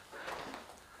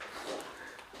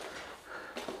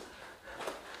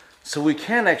 So we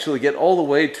can actually get all the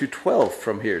way to 12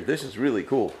 from here. This is really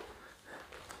cool.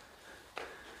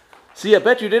 See, I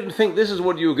bet you didn't think this is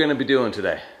what you were going to be doing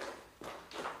today.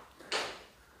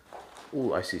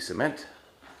 Ooh, I see cement.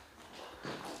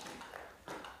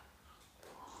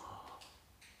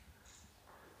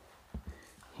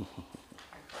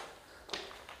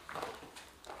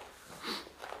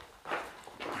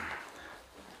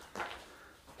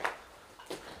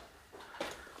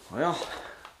 Well,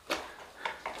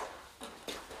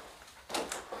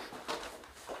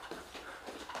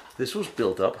 this was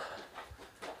built up.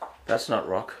 That's not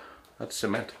rock, that's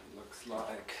cement. Looks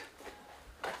like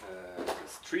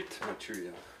street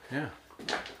material. Yeah.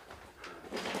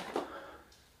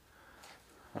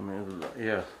 I mean,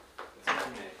 yeah.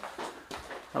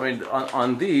 I mean,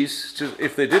 on these, just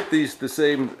if they did these the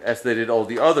same as they did all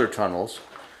the other tunnels,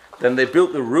 then they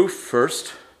built the roof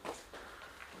first,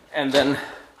 and then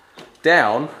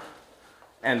down,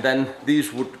 and then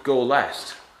these would go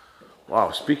last.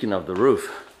 Wow, speaking of the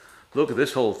roof, look at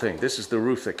this whole thing. This is the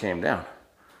roof that came down.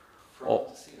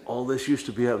 All this used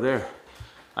to be up there.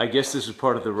 I guess this is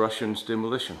part of the Russians'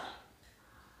 demolition.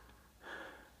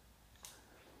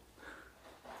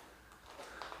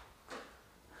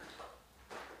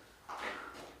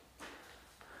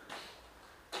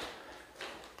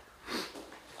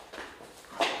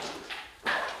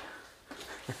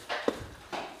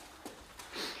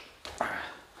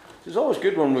 It's always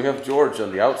good when we have George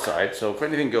on the outside, so if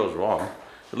anything goes wrong,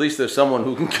 at least there's someone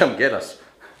who can come get us.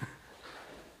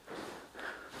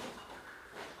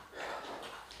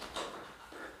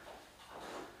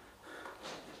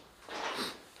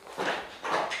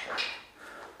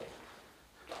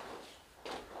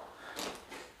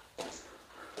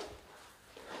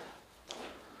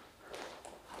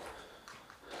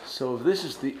 So if this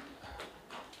is the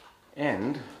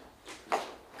end,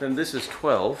 then this is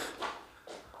 12.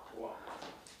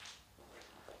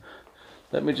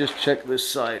 Let me just check this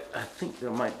side. I think there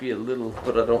might be a little,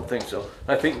 but I don't think so.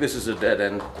 I think this is a dead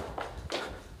end.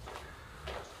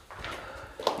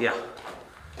 Yeah.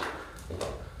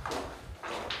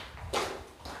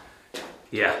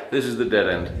 Yeah, this is the dead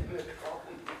end.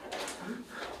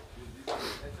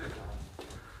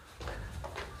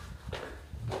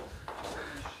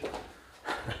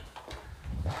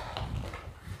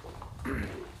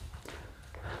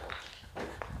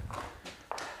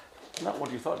 Not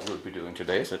what you thought you would be doing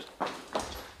today, is it?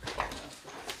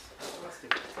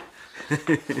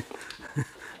 The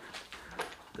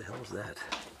hell is that?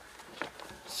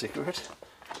 Cigarette?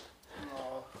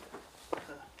 No.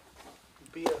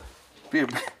 Beer. Beer.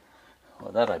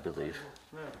 Well, that I believe.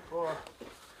 Yeah, or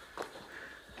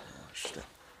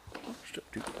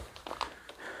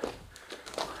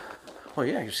Oh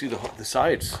yeah, you see the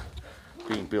sides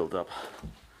being built up.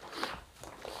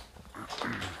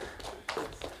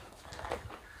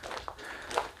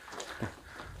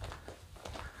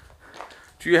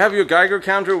 Do you have your Geiger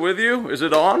counter with you? Is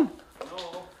it on?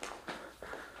 no.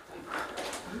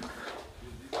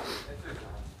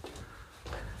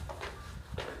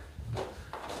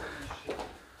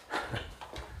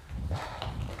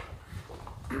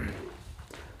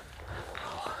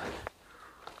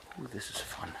 Ooh, this is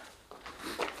fun.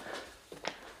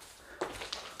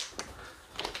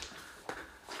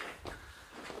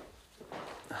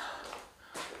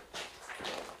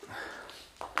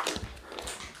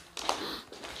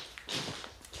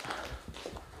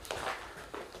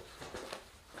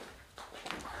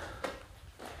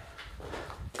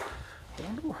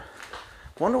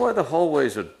 Wonder why the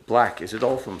hallways are black. Is it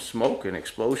all from smoke and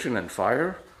explosion and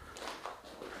fire?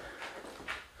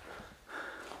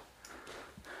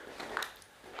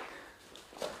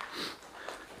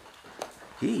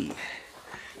 Look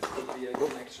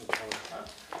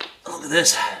at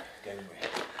this.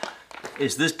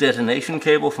 Is this detonation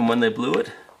cable from when they blew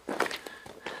it?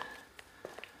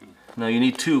 No, you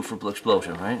need two for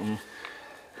explosion, right?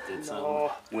 It's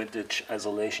vintage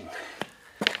isolation.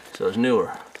 So it's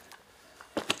newer.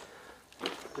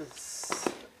 It's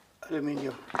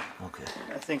aluminium. Okay.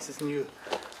 I think it's new.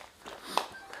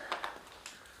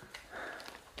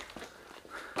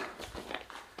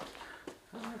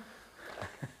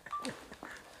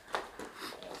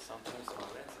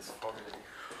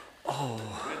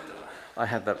 I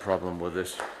had that problem with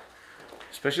this,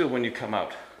 especially when you come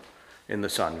out in the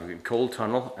sun. You're in cold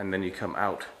tunnel and then you come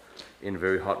out in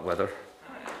very hot weather.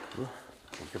 Ooh,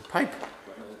 like a pipe.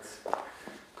 When it's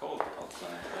cold outside,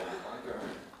 in the bunker,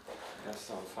 I have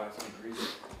some 5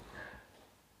 degrees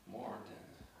more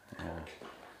than. Yeah.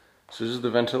 So this is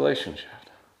the ventilation shaft,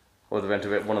 or the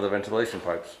one of the ventilation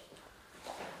pipes.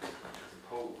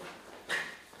 Cold.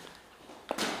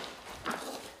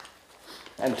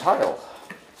 And tile.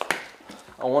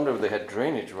 I wonder if they had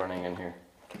drainage running in here.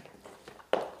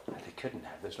 They couldn't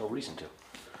have. There's no reason to.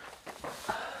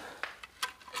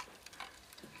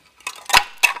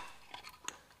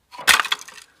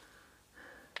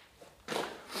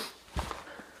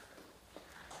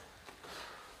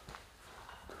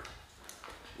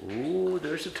 Ooh,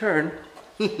 there's a turn.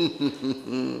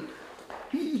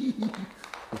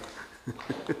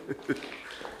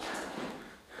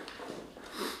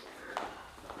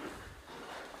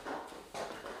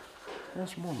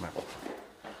 There's more metal.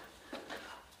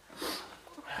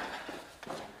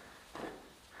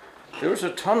 There's a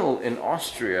tunnel in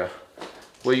Austria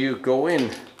where you go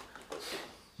in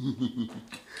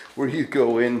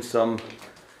some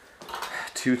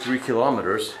 2-3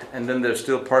 kilometers, and then there's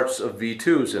still parts of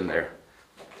V2s in there.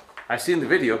 I've seen the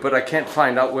video, but I can't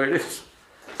find out where it is.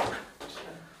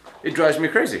 It drives me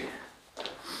crazy.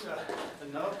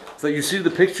 So you see the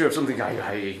picture of something,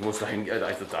 ich muss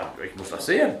das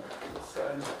sehen.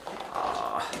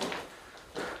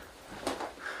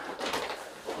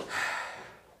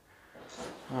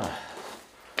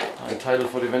 Ein Teil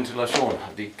für die Ventilation.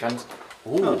 Die ganz,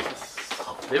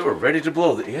 they were ready to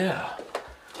blow. Yeah.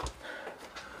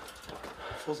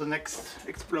 For the next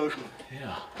explosion.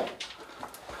 Yeah.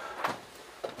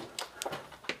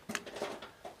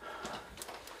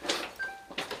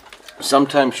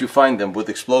 Sometimes you find them with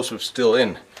explosives still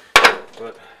in,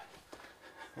 but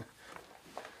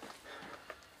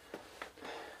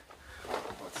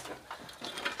what's that?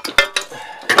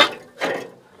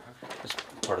 That's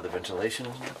part of the ventilation,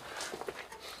 isn't it?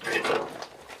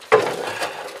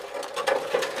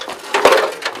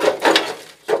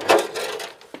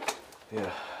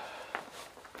 Yeah.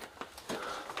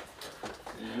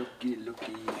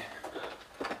 Looky.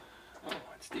 Oh,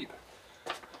 it's deep.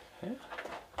 Yeah.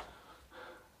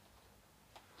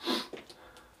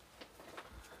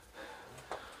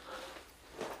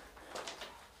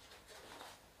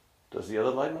 Does the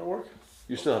other light not work?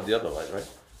 You still have the other light, right?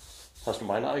 Hast du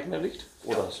meine eigene Licht?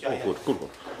 Oder hast du? Ja, ja. Gut.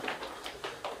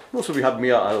 Nur so, wir haben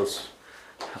mehr als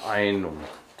 1 und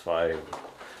 2.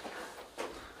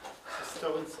 The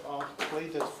stones are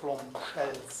created from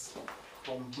shells,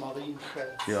 from marine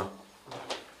shells. Ja.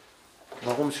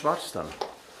 Warum schwarz dann?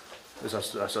 Ist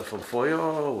das vom Feuer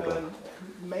oder?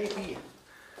 Maybe.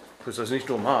 Ist das nicht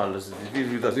normal? Das ist,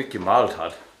 wie das nicht gemalt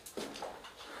hat.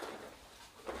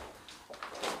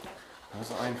 Das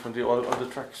ist ein von den other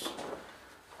tracks.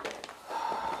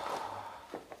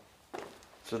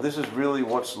 So this is really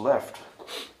what's left.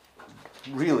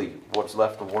 Really what's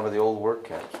left of one of the old work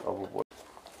camps.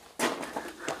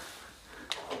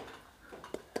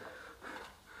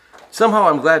 Somehow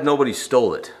I'm glad nobody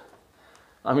stole it.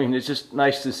 I mean, it's just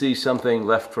nice to see something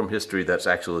left from history that's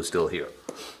actually still here.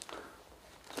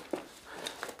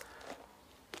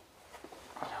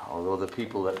 Although the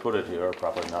people that put it here are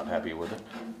probably not happy with it.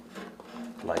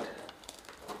 Light.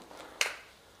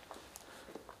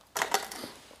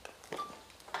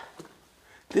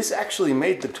 This actually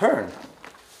made the turn.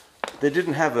 They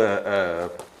didn't have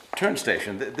a turn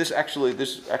station. This actually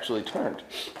turned.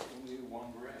 Only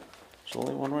one rail. It's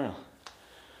only one rail.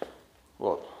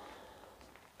 Well.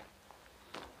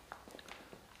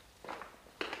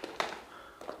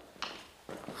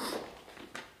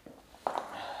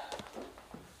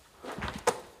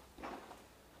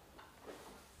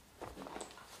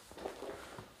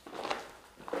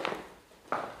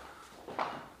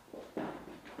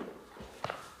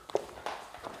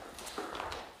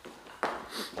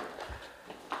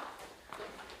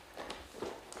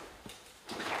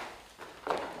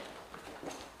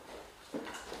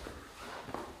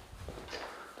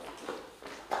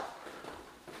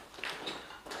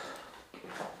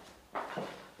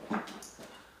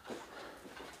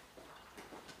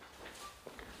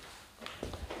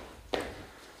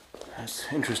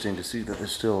 It's interesting to see that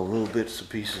there's still little bits of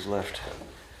pieces left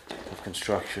of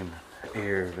construction,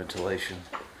 air, ventilation,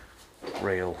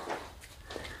 rail.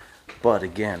 But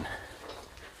again,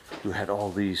 you had all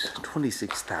these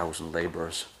 26,000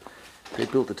 laborers. They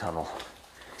built the tunnel.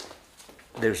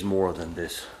 There's more than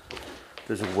this.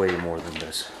 There's way more than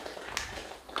this.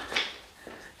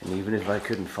 And even if I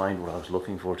couldn't find what I was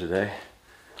looking for today,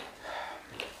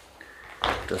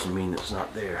 doesn't mean it's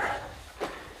not there.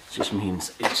 It just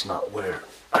means it's not where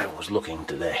I was looking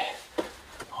today.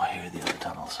 Oh, here are the other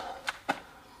tunnels.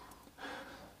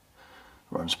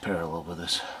 runs parallel with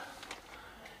this.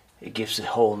 It gives a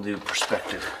whole new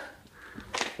perspective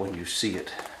when you see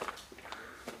it.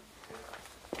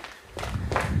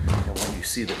 And when you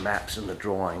see the maps and the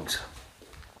drawings,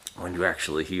 when you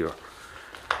actually hear,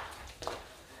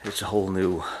 it's a whole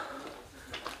new...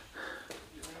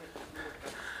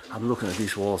 I'm looking at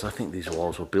these walls. I think these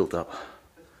walls were built up.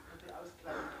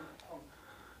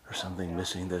 There's something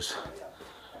missing. There's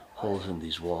holes in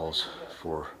these walls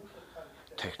for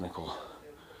technical.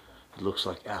 It looks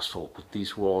like asphalt, but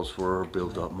these walls were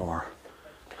built up more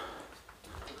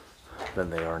than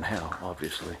they are now,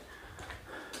 obviously.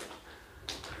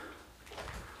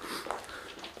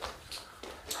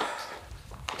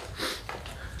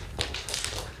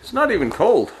 It's not even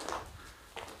cold.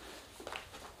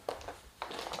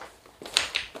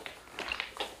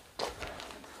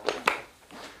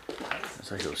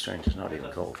 It's actually strange, it's not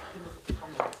even cold.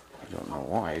 I don't know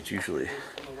why, it's usually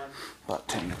about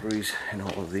 10 degrees in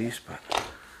all of these, but...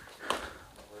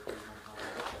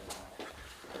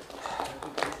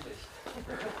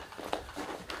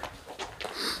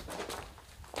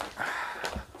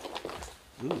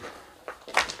 Ooh.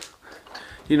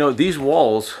 You know, these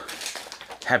walls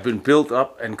have been built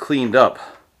up and cleaned up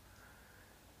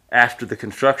after the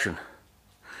construction.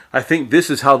 I think this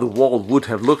is how the wall would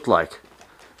have looked like.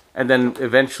 And then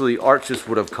eventually arches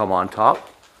would have come on top.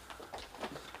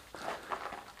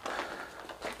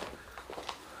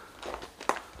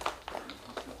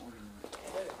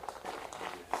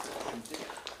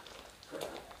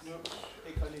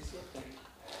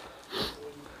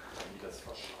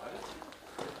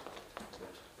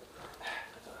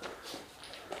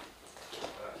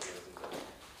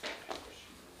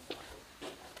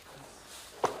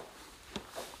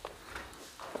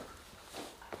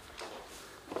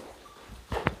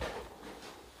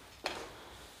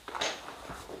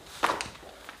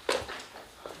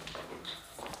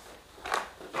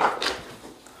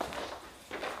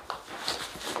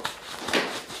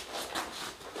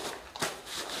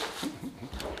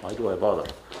 Why do I bother?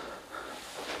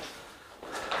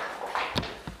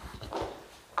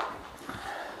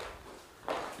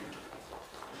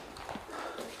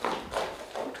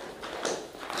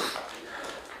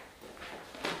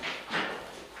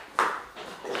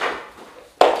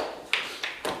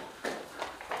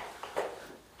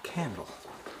 Candle.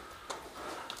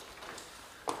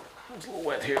 It's a little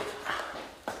wet here.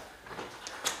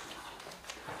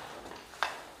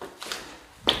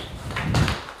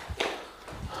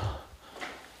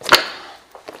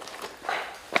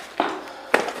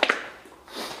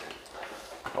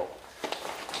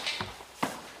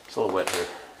 It's a little wet here.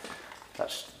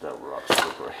 That rock's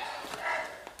slippery.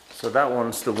 So that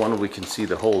one's the one we can see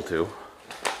the hole to.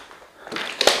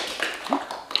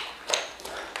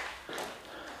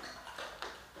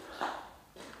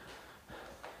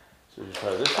 So just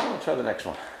try this one, try the next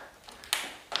one.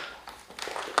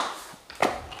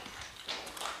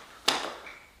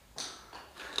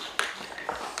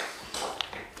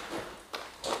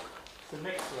 The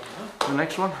next one, huh? The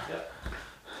next one? Yeah.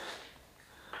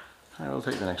 I will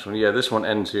take the next one. Yeah, this one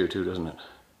ends here too, doesn't it?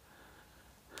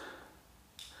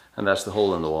 And that's the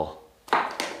hole in the wall.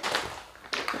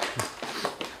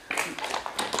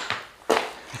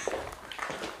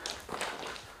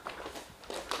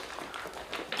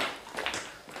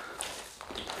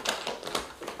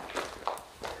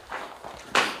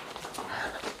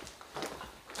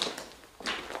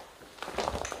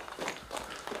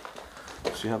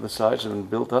 See how the sides have been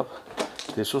built up?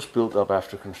 This was built up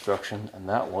after construction, and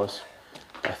that was,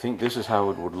 I think this is how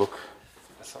it would look.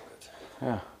 That's not good.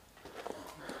 Yeah.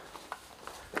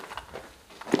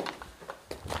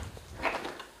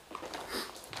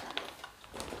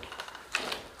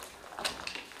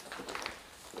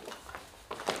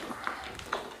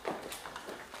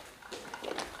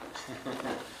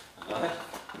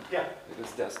 Ja. Das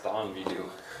ist der Star-Video.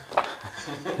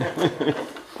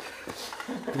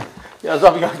 Ja, so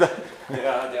habe ich auch gedacht.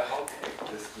 Ja, der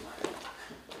Hauptactivisten.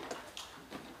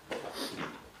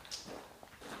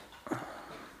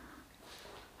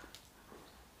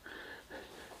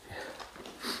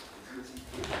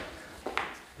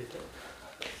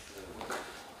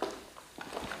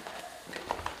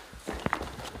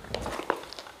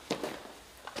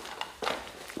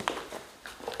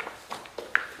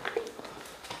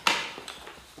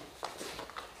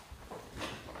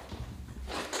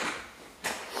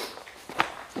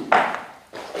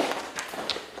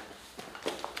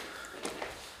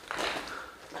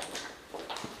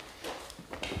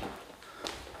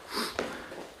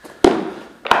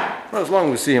 Well, as long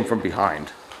as we see him from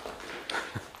behind.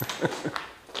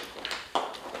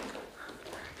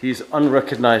 He's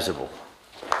unrecognizable.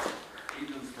 He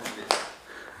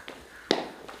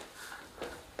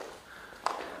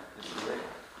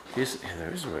Yeah,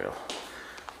 there is a rail.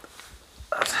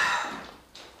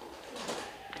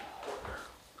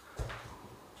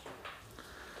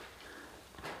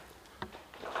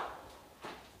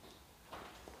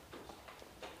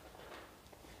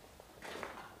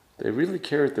 They really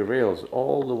carried the rails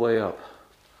all the way up,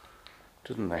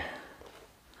 didn't they?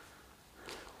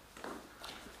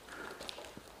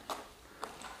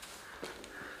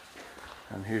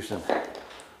 And here's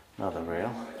another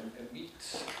rail.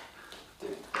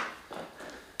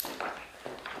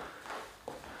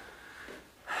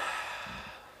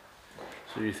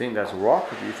 So do you think that's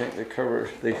rock, or do you think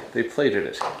they plated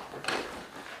it?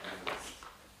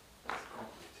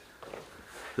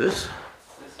 This?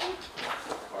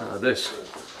 This.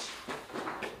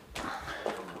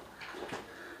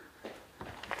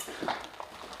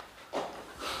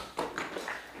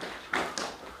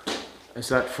 Is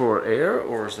that for air,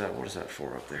 or is that, what is that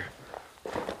for up there?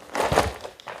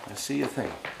 I see a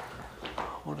thing.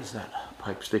 What is that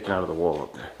pipe sticking out of the wall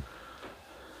up there?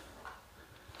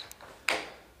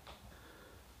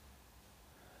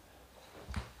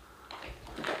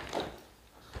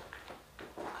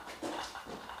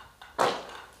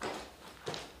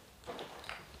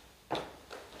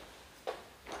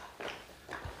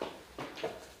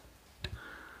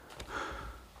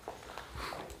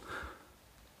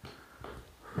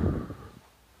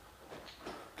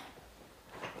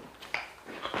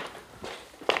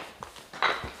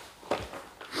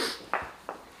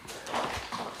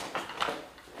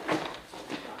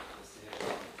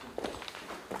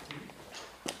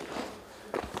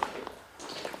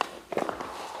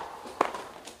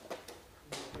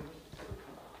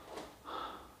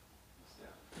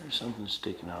 Something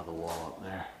sticking out of the wall up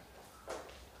there.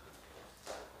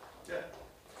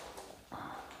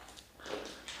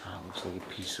 Looks like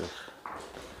a piece of, I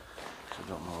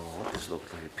don't know what this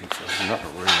looks like a piece of. It's not a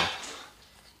rail.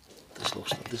 This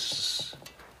looks like, this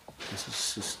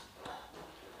is just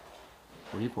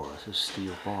rebar. This is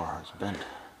steel bar. It's bent.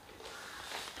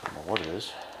 Don't know what it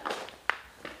is.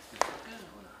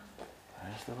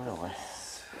 There's the railway.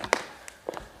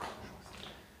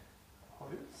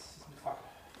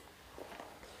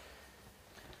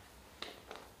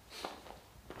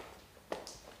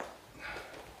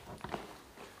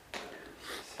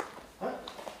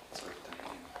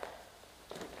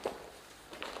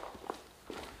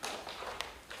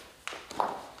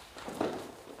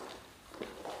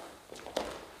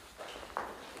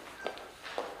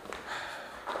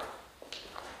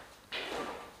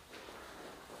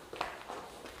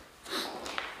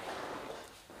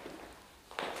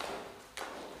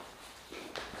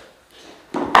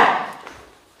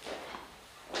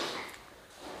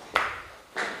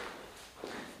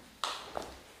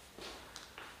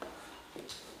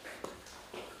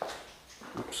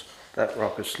 Oops, that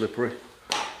rock is slippery.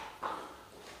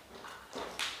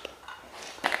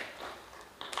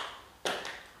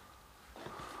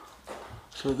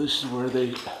 So this is where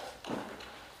they'll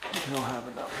have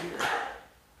it up here.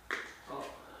 Oh,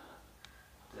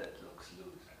 that looks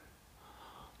loose.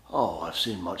 Oh, I've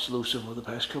seen much looser over the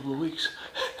past couple of weeks.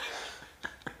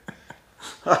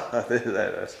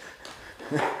 That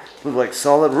looks like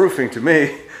solid roofing to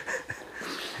me.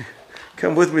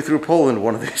 Come with me through Poland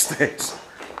one of these days.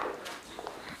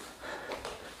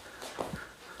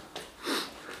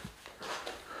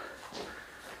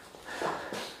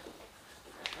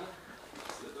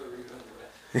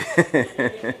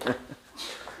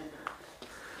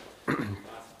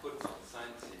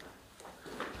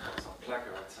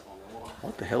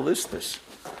 What the hell is this?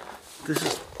 This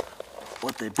is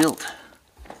what they built.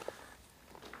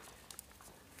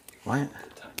 Why?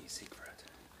 Tiny secret.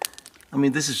 I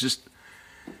mean, this is just,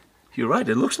 you're right,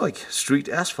 it looks like street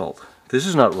asphalt. This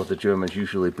is not what the Germans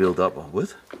usually build up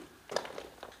with.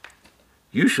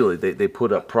 Usually they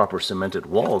put up proper cemented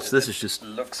walls. This is just...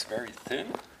 Looks very thin,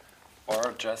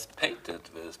 or just painted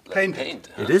with black Painted. paint.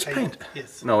 Huh? It is paint.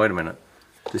 Yes. No, wait a minute.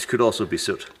 This could also be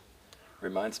soot.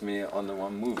 Reminds me on the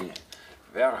one movie.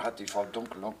 Wer hat die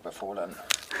Verdunkelung befohlen?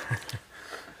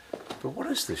 But what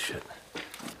is this shit?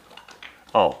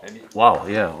 Oh, wow,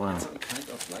 yeah. Wow. Some kind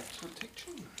of light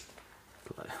protection.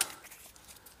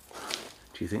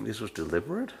 Do you think this was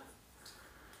deliberate?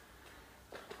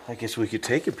 I guess we could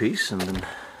take a piece and then...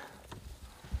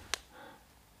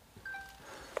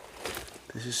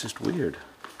 This is just weird.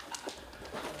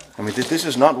 I mean, this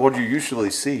is not what you usually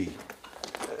see.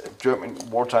 German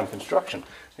wartime construction.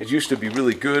 It used to be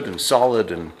really good and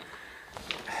solid, and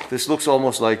this looks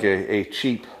almost like a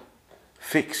cheap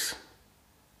fix.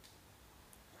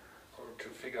 Or to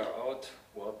figure out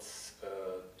what's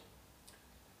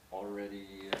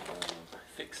already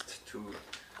fixed to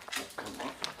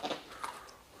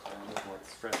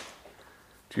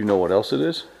Do you know what else it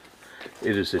is?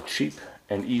 It is a cheap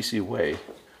and easy way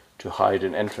to hide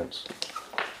an entrance.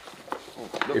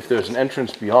 If there's an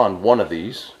entrance beyond one of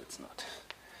these... It's not.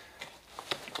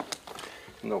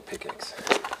 No pickaxe.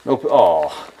 No,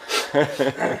 oh.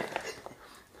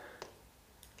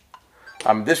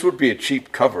 This would be a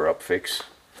cheap cover-up fix.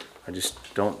 I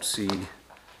just don't see...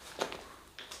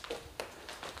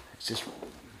 It's just...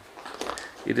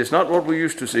 It is not what we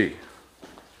used to see.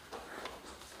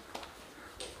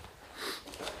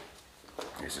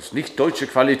 Es ist nicht deutsche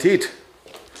Qualität.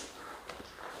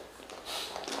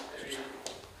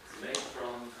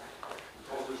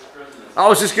 I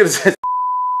was just going to say...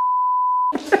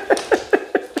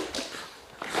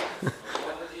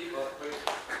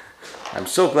 I'm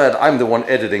so glad I'm the one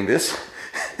editing this.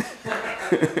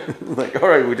 Like,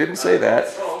 alright, we didn't say that.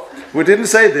 We didn't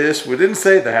say this, we didn't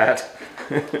say that.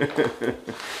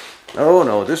 Oh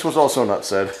no, this was also not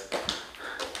said.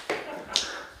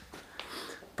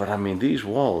 But I mean, these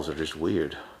walls are just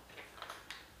weird.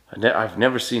 I've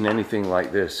never seen anything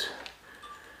like this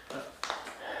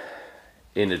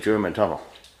in a German tunnel.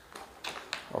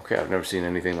 Okay, I've never seen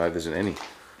anything like this in any.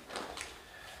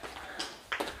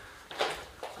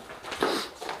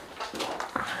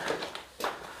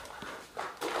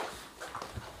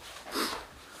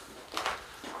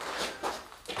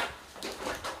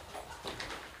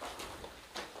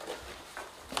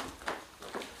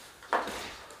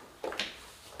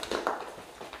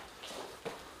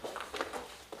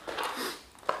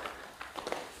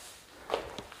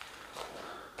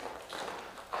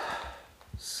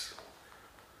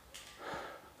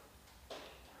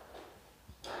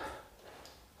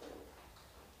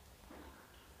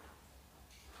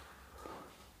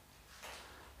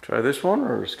 Try this one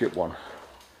or skip one?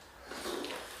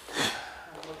 I'm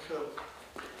not sure.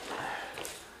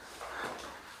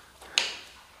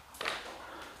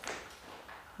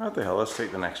 What the hell, let's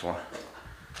take the next one.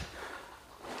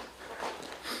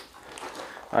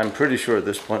 I'm pretty sure at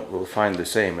this point we'll find the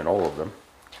same in all of them.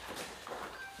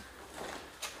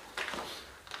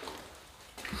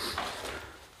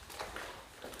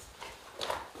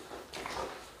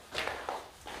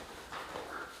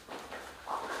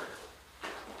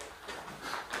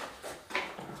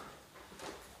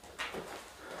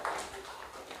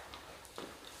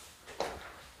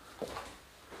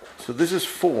 So this is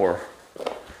 4.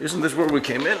 Isn't this where we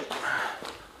came in?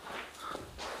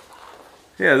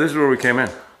 Yeah, this is where we came in.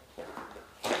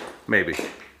 Maybe.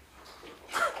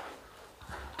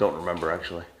 Don't remember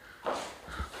actually.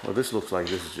 Well, this looks like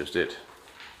this is just it.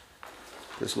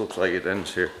 This looks like it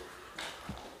ends here.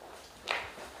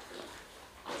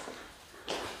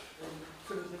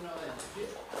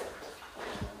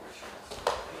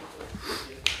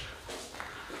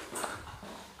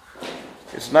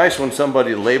 It's nice when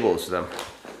somebody labels them.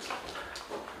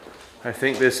 I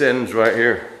think this ends right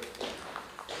here.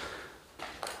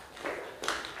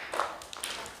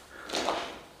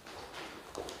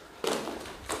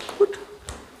 What?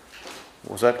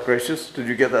 Was that gracious? Did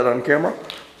you get that on camera?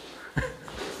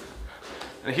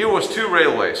 And here was 2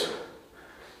 railways.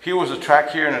 Here was a track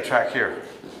here and a track here.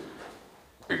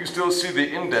 You can still see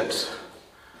the indents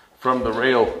from the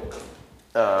rail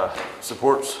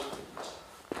supports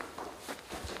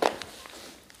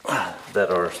that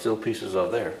are still pieces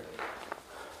of there.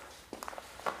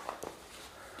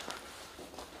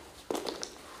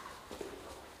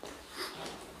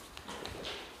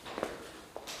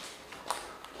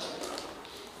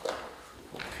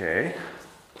 Okay.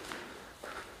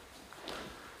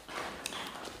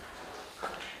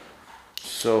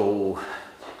 So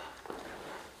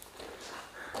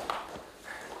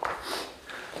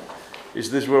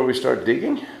is this where we start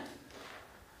digging?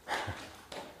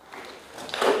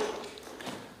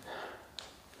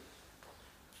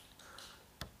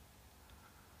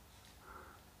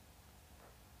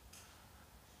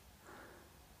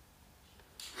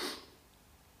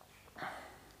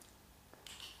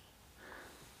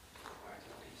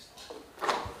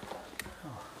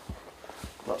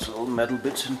 Lots of old metal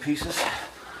bits and pieces.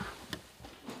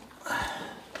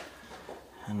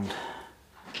 And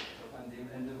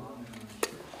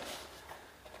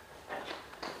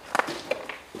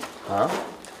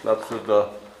glaubst du, da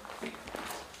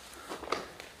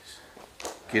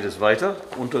geht es weiter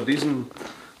unter diesen?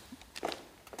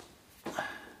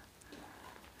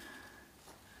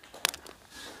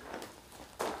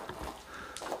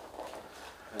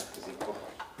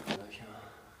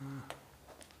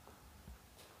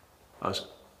 Was?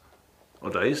 Oh,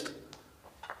 da ist?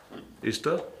 Ist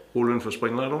da? Holen für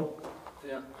Sprengladung?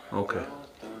 Ja. Okay.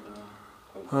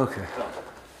 Okay.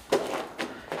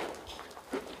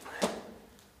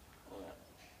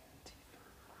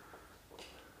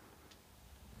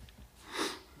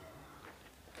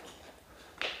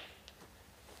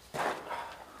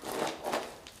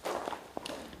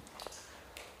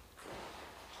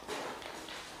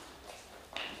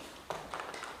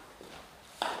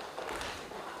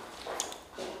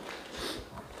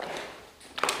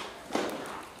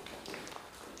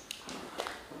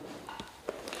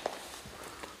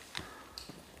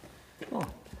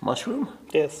 mushroom?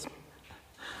 Yes.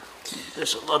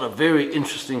 There's a lot of very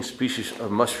interesting species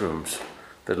of mushrooms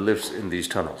that lives in these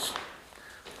tunnels.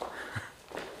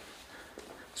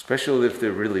 Especially if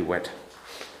they're really wet.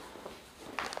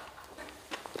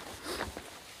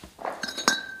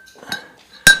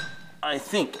 I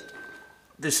think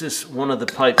this is one of the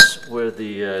pipes where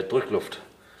the Druckluft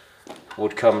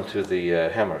would come to the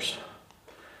hammers.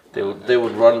 They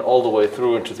would run all the way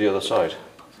through into the other side.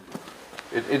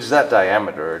 It's that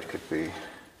diameter. It could be.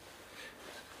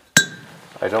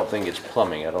 I don't think it's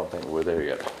plumbing. I don't think we're there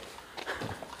yet.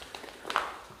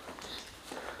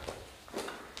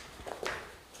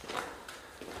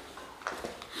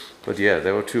 But yeah,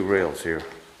 there were two rails here.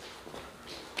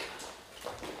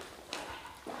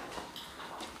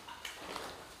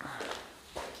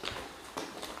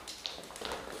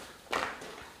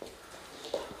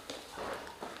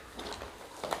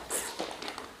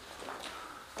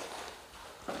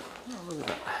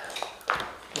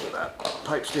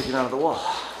 Pipe sticking out of the wall.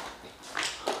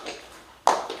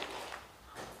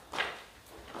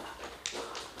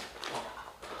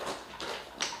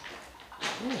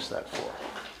 What is that for?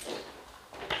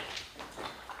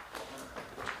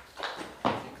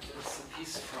 I think that's a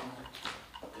piece from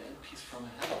the end piece from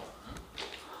a hell.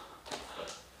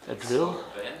 A drill? So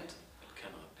bent, it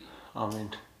cannot be. I mean,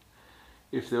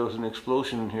 if there was an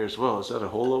explosion in here as well, is that a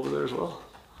hole over there as well?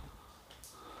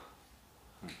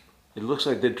 It looks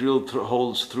like they drilled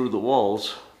holes through the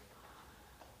walls.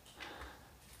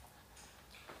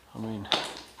 I mean,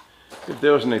 if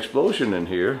there was an explosion in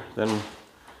here, then it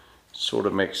sort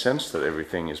of makes sense that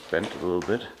everything is bent a little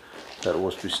bit. That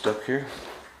was be stuck here.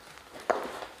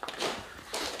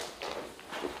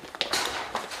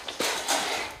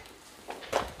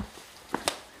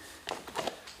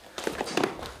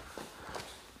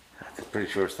 I'm pretty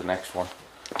sure it's the next one.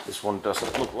 This one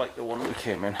doesn't look like the one we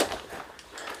came in.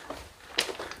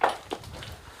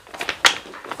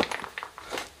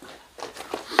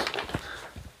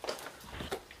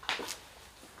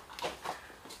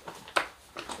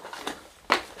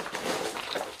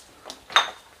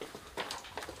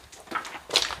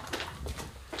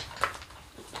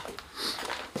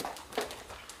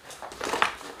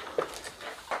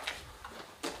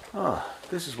 Ah,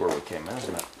 this is where we came in,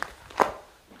 isn't it?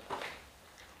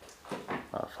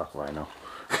 Oh, fuck if I know.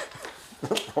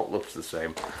 It all looks the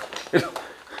same.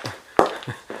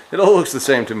 It all looks the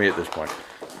same to me at this point.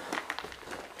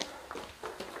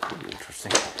 Pretty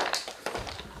interesting.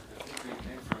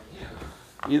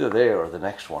 Either there or the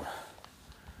next one.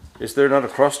 Is there not a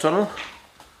cross tunnel?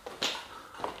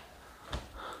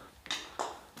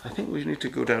 I think we need to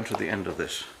go down to the end of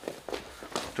this.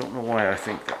 Don't know why I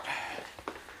think that.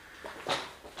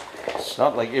 It's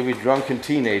not like every drunken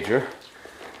teenager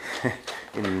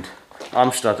in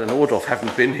Amstatt and Odorf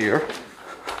haven't been here.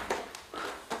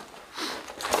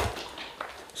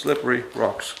 Slippery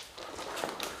rocks.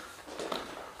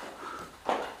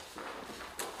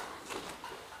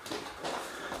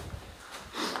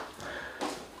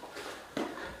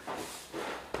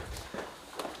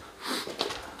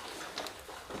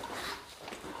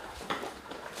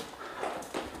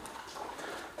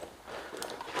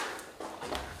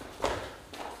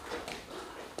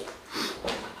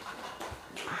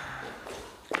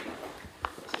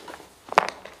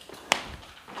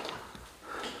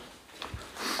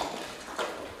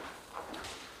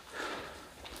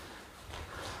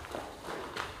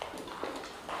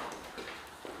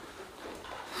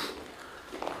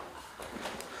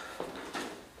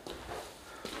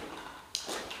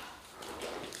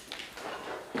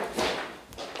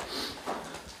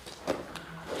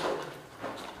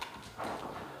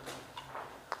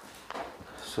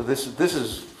 So this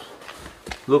is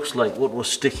looks like what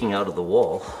was sticking out of the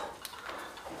wall.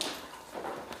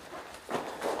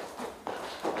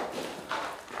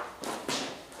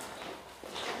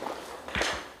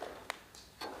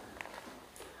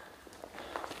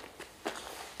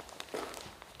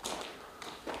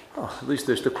 Oh, at least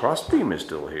there's the cross beam is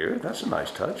still here. That's a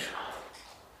nice touch.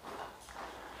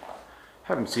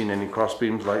 Haven't seen any cross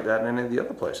beams like that in any of the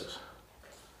other places.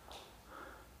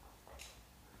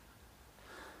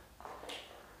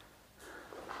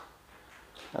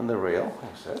 And the rail,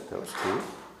 like I said, there was two.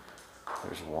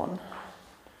 There's one,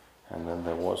 and then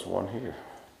there was one here.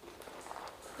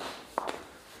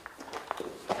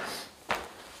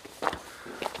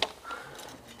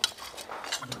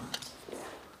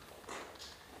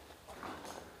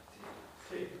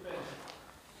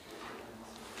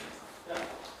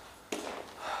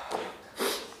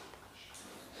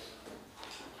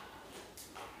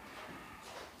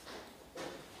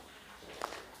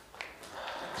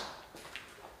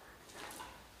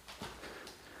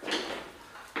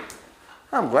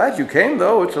 I'm glad you came,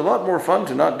 though. It's a lot more fun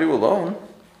to not do alone.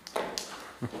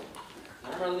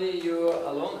 Normally you're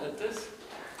alone at this?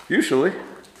 Usually.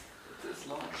 This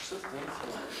large system.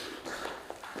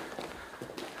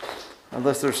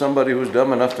 Unless there's somebody who's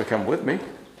dumb enough to come with me.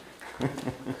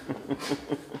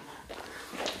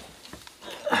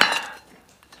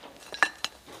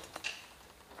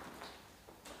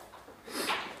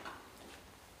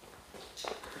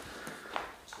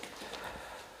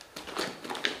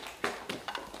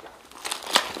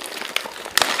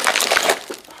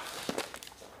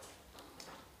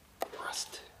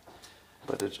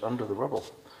 But it's under the rubble.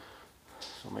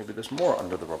 So maybe there's more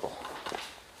under the rubble.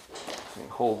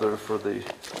 Holder for the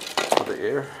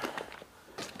air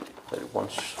that it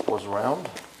once was round.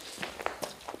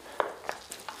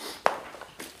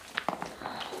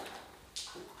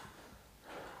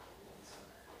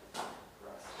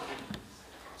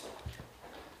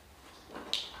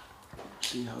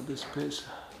 See how this piece,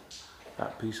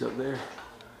 that piece up there,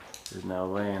 is now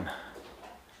laying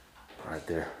right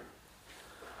there.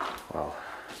 Wow.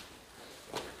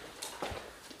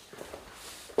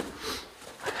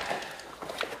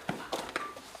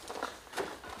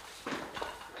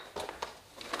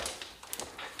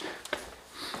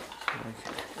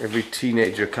 Every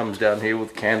teenager comes down here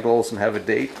with candles and have a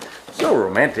date. So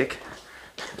romantic.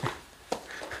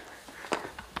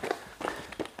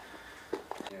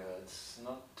 Yeah, it's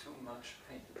not too much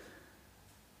paint.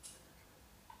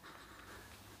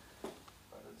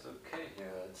 But it's okay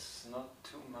here, it's not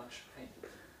too much paint.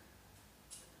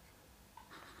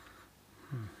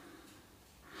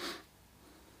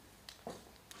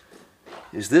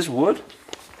 Is this wood?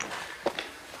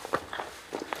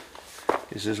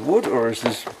 Is this wood, or is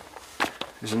this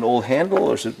an old handle,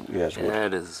 or is it? Yeah, it's wood. Yeah,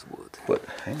 it is wood. But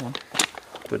hang on.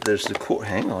 But there's the core.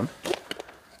 Hang on.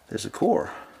 There's a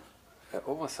core. An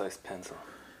oversized pencil.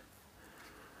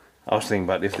 I was thinking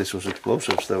about if this was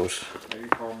explosives. Those. Maybe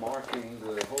for marking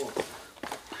the holes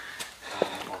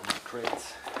on the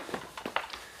crates.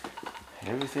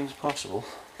 Everything's possible.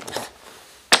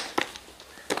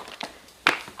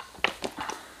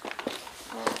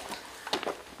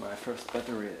 My first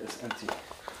battery is empty.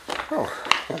 Oh,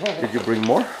 did you bring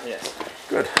more? Yes.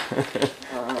 Good. There's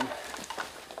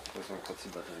one got the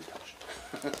battery touched.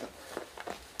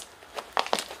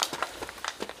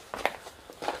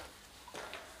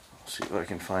 See if I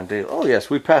can find Dale. Oh yes,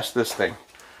 we passed this thing.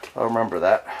 I remember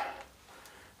that.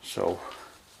 So.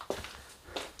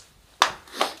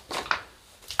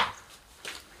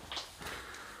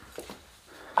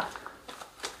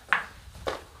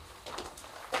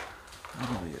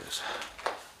 Oh yes.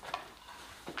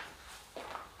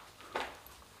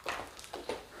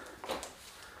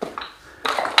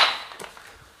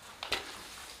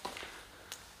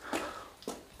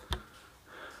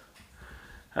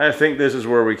 I think this is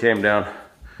where we came down.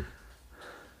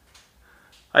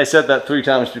 I said that 3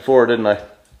 times before, didn't I?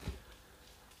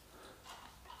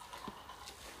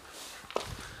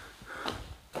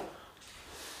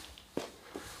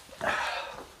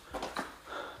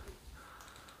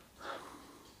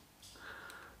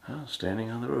 Well,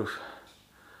 standing on the roof.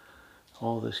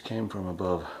 All this came from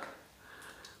above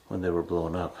when they were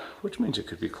blown up, which means it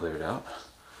could be cleared out.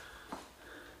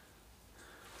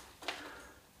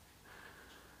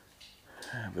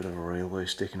 A bit of a railway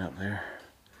sticking up there.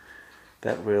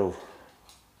 That rail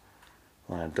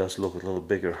line does look a little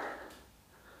bigger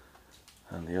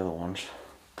than the other ones,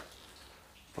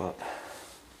 but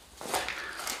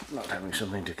not having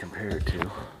something to compare it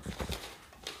to.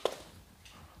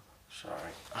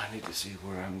 Sorry, I need to see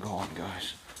where I'm going,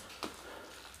 guys.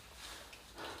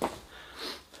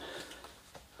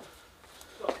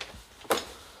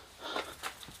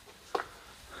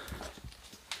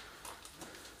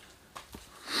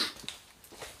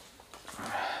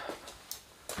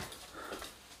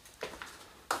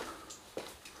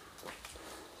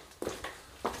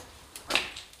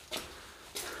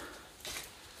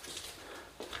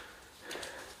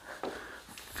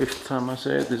 Fifth time I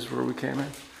say it, this is where we came in.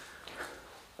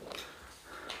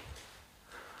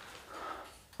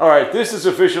 Alright, this is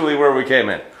officially where we came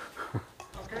in.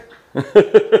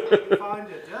 Okay. Find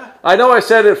it, yeah? I know I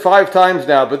said it 5 times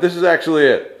now, but this is actually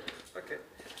it. Okay.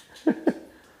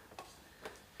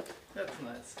 That's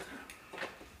nice.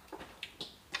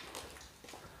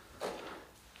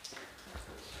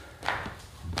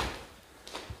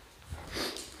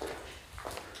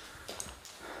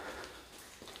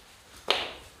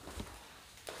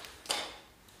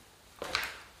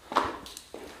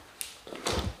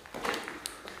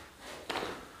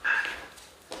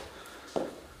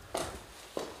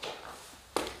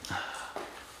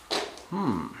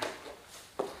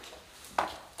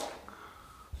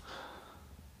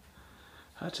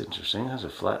 That's interesting. That's a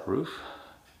flat roof.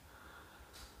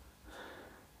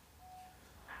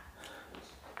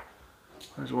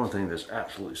 There's one thing that's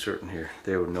absolutely certain here.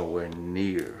 They were nowhere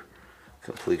near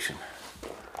completion.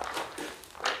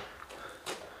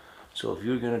 So if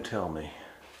you're going to tell me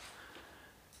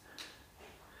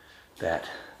that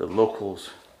the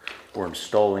locals were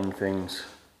installing things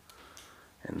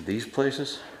in these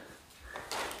places,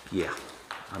 yeah,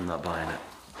 I'm not buying it.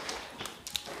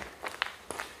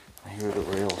 Here are the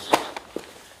rails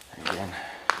again.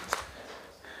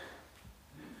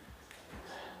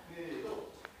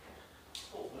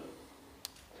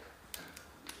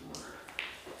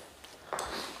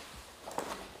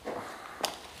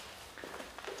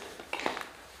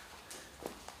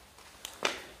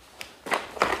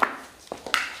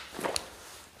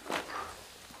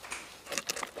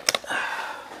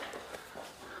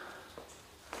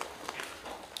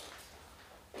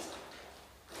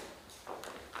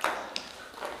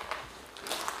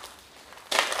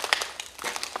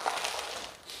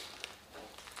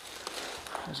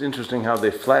 It's interesting how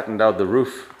they flattened out the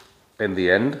roof in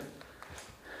the end.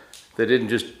 They didn't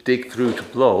just dig through to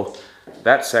blow.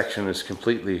 That section is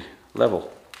completely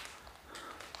level.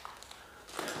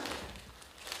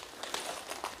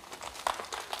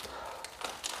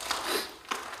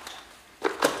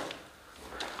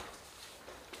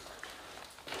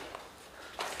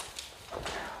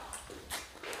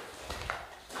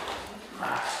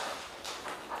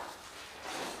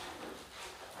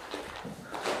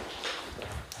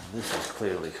 This is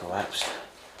clearly collapsed.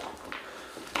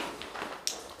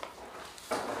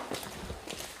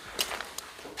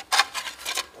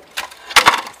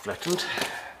 Flattened.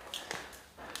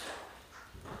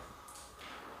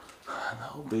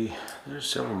 That will be, there's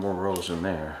several more rows in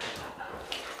there.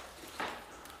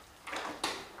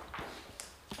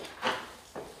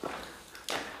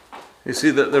 You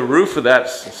see that the roof of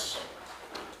that's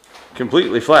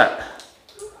completely flat.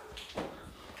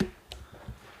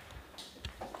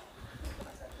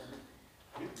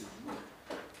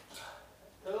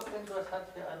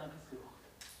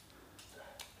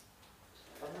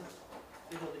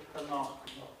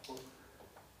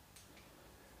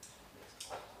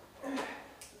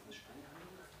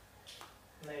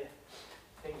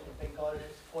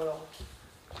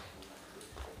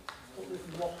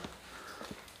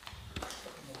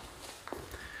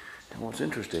 And what's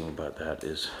interesting about that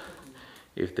is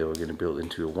if they were going to build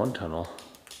into a one tunnel,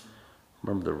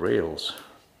 remember the rails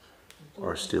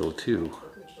are still two,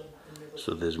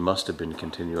 so there must have been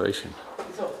continuation.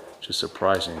 Just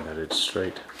surprising that it's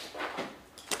straight.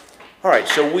 Alright,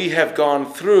 so we have gone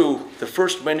through the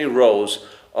first many rows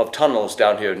of tunnels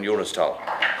down here in Jonastal.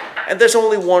 And there's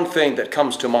only one thing that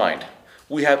comes to mind.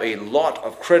 We have a lot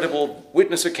of credible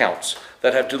witness accounts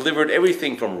that have delivered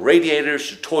everything from radiators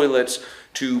to toilets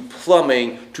to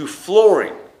plumbing to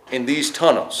flooring in these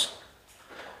tunnels.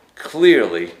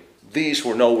 Clearly, these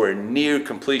were nowhere near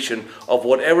completion of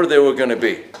whatever they were going to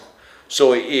be.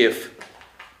 So if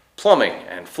plumbing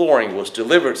and flooring was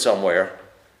delivered somewhere,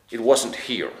 it wasn't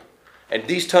here. And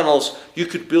these tunnels, you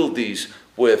could build these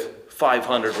with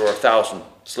 500 or 1,000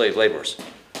 slave laborers.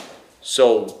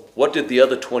 So what did the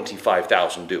other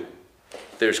 25,000 do?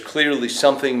 There's clearly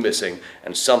something missing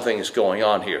and something is going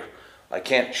on here. I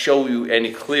can't show you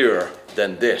any clearer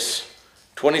than this.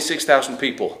 26,000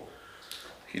 people.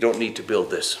 You don't need to build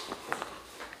this.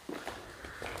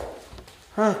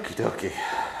 Okie dokie.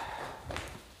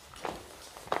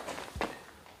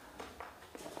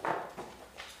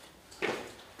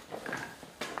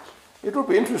 It will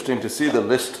be interesting to see the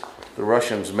list the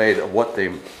Russians made of what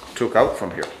they took out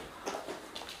from here.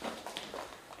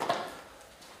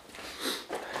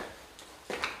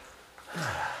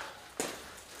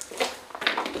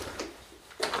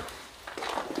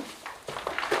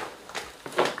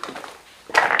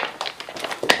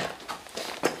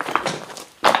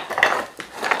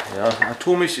 Ja,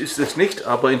 atomisch ist es nicht,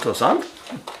 aber interessant.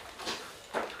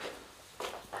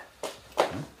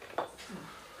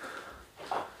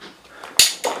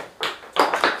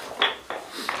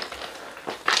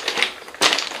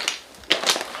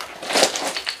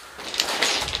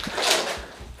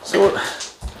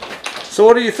 So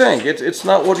what do you think? It's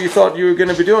not what you thought you were going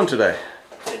to be doing today.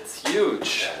 It's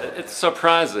huge. It's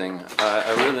surprising.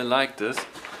 I really like this.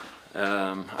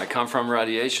 I come from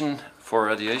radiation,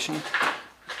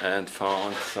 and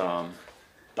found some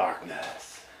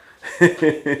darkness.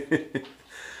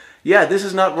 Yeah, this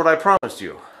is not what I promised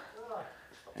you.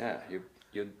 Yeah,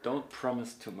 you don't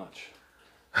promise too much.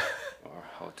 Or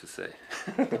how to say.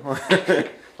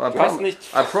 Well, Du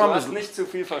hast nicht zu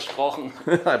viel versprochen.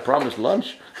 I promised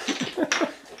lunch.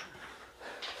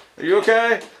 Are you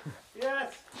okay?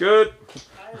 Yes. Good.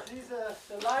 I see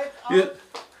the light out.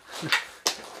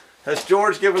 Has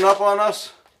George given up on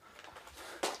us?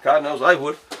 God knows I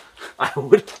would. I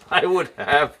would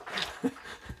have.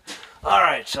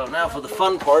 Alright, so now for the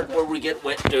fun part where we get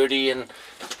wet, dirty, and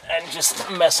just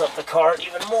mess up the car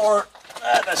even more.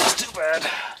 That's just too bad.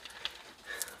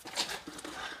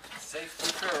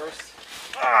 Safety first.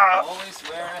 Ah, Always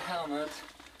wear a helmet.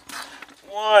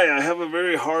 Why? I have a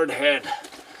very hard head.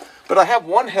 But I have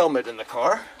one helmet in the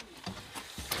car.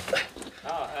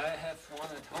 Oh, I have one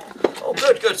at home. Oh,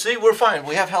 good, good. See, we're fine.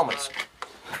 We have helmets.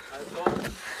 I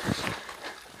thought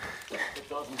it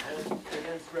doesn't help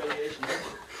against radiation.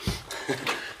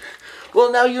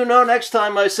 well, now you know next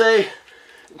time I say,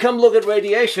 come look at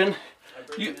radiation,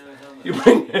 you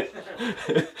bring it.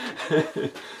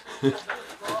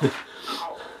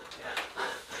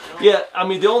 Yeah, I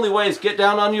mean, the only way is get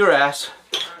down on your ass.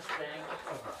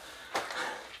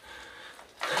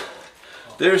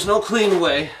 There's no clean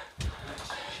way.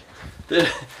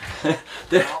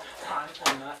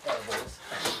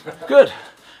 Good.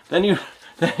 Then you're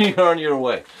on your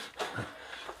way.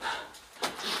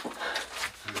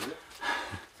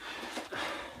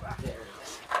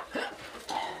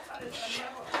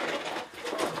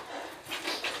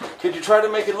 Could you try to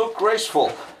make it look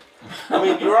graceful? I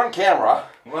mean, you're on camera.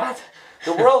 What?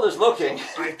 The world is looking.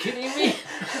 Are you kidding me?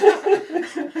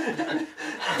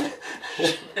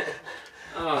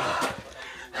 Oh.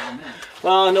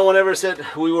 Well, no one ever said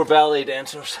we were ballet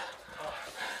dancers.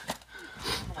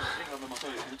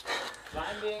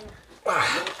 Climbing,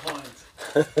 no points.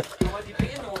 Aber die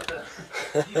B-Note.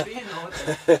 Die B-Note.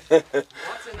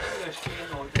 What's in English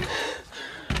B-Note?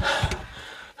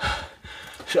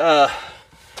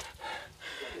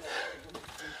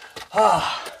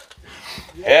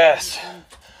 Yes.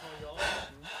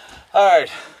 All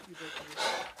right.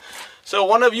 So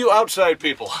one of you outside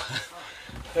people.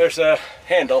 There's a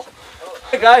handle.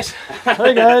 Hey guys.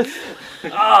 Hi guys.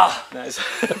 Ah, nice.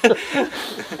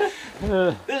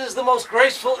 This is the most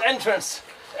graceful entrance,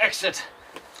 exit.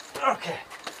 Okay.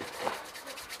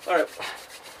 All right.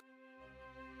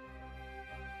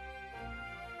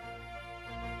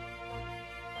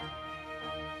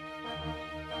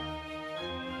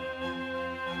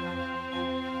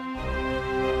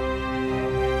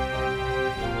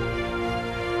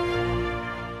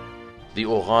 The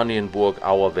Oranienburg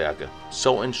Auerwerke,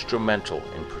 so instrumental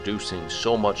in producing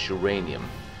so much uranium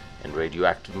and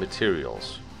radioactive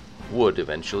materials, would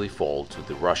eventually fall to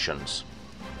the Russians.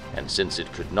 And since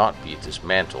it could not be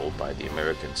dismantled by the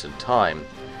Americans in time,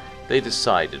 they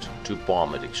decided to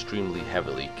bomb it extremely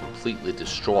heavily, completely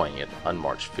destroying it on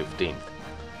March 15th,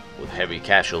 with heavy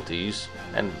casualties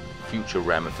and future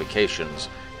ramifications,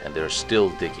 and they're still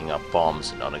digging up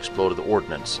bombs and unexploded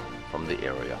ordnance from the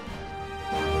area.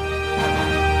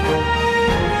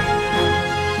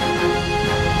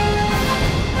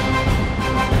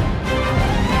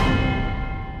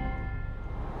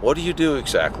 What do you do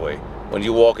exactly when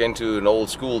you walk into an old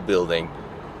school building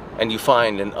and you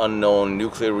find an unknown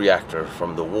nuclear reactor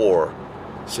from the war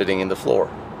sitting in the floor?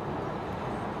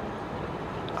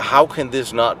 How can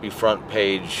this not be front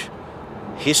page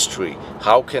history?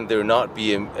 How can there not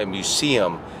be a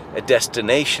museum, a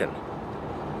destination?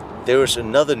 There is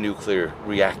another nuclear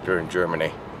reactor in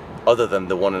Germany, other than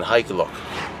the one in Heikelok,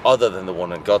 other than the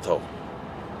one in Gotto.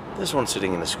 This one's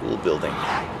sitting in a school building.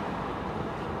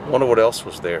 I wonder what else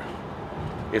was there.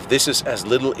 If this is as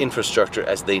little infrastructure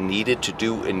as they needed to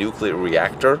do a nuclear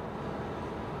reactor,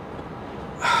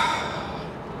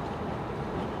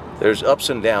 there's ups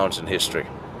and downs in history.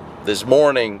 This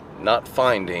morning, not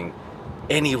finding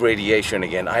any radiation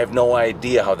again. I have no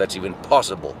idea how that's even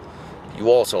possible. You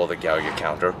all saw the Geiger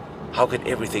counter. How could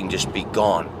everything just be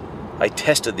gone? I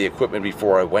tested the equipment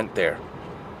before I went there.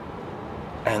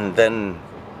 And then,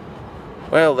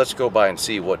 well, let's go by and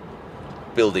see what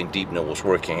building Dibner was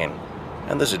working in.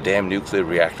 And there's a damn nuclear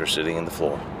reactor sitting in the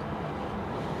floor.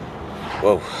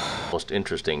 Whoa. The most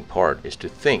interesting part is to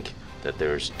think that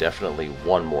there's definitely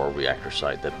one more reactor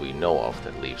site that we know of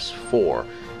that leaves 4,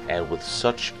 and with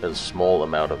such a small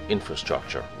amount of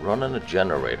infrastructure run on a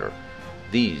generator,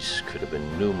 these could have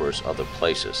been numerous other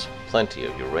places. Plenty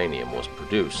of uranium was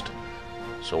produced.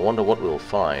 So I wonder what we'll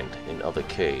find in other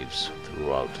caves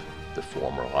throughout the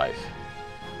former Reich.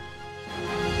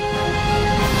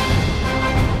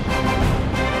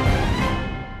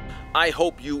 I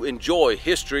hope you enjoy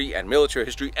history and military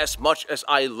history as much as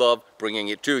I love bringing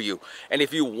it to you. And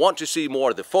if you want to see more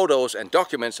of the photos and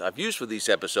documents I've used for these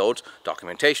episodes,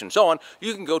 documentation and so on,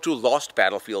 you can go to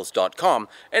lostbattlefields.com.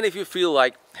 And if you feel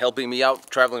like helping me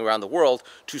out traveling around the world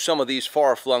to some of these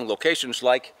far-flung locations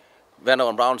like Van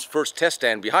Allen Brown's first test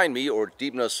stand behind me, or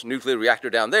Dibners nuclear reactor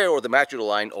down there, or the Master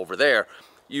line over there.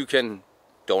 You can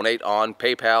donate on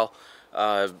PayPal,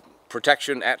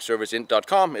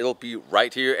 protection@serviceint.com. It'll be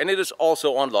right here, and it is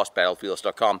also on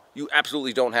lostbattlefields.com. You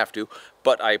absolutely don't have to,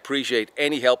 but I appreciate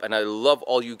any help, and I love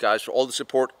all you guys for all the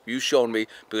support you've shown me,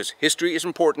 because history is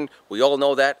important. We all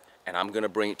know that, and I'm going to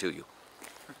bring it to you.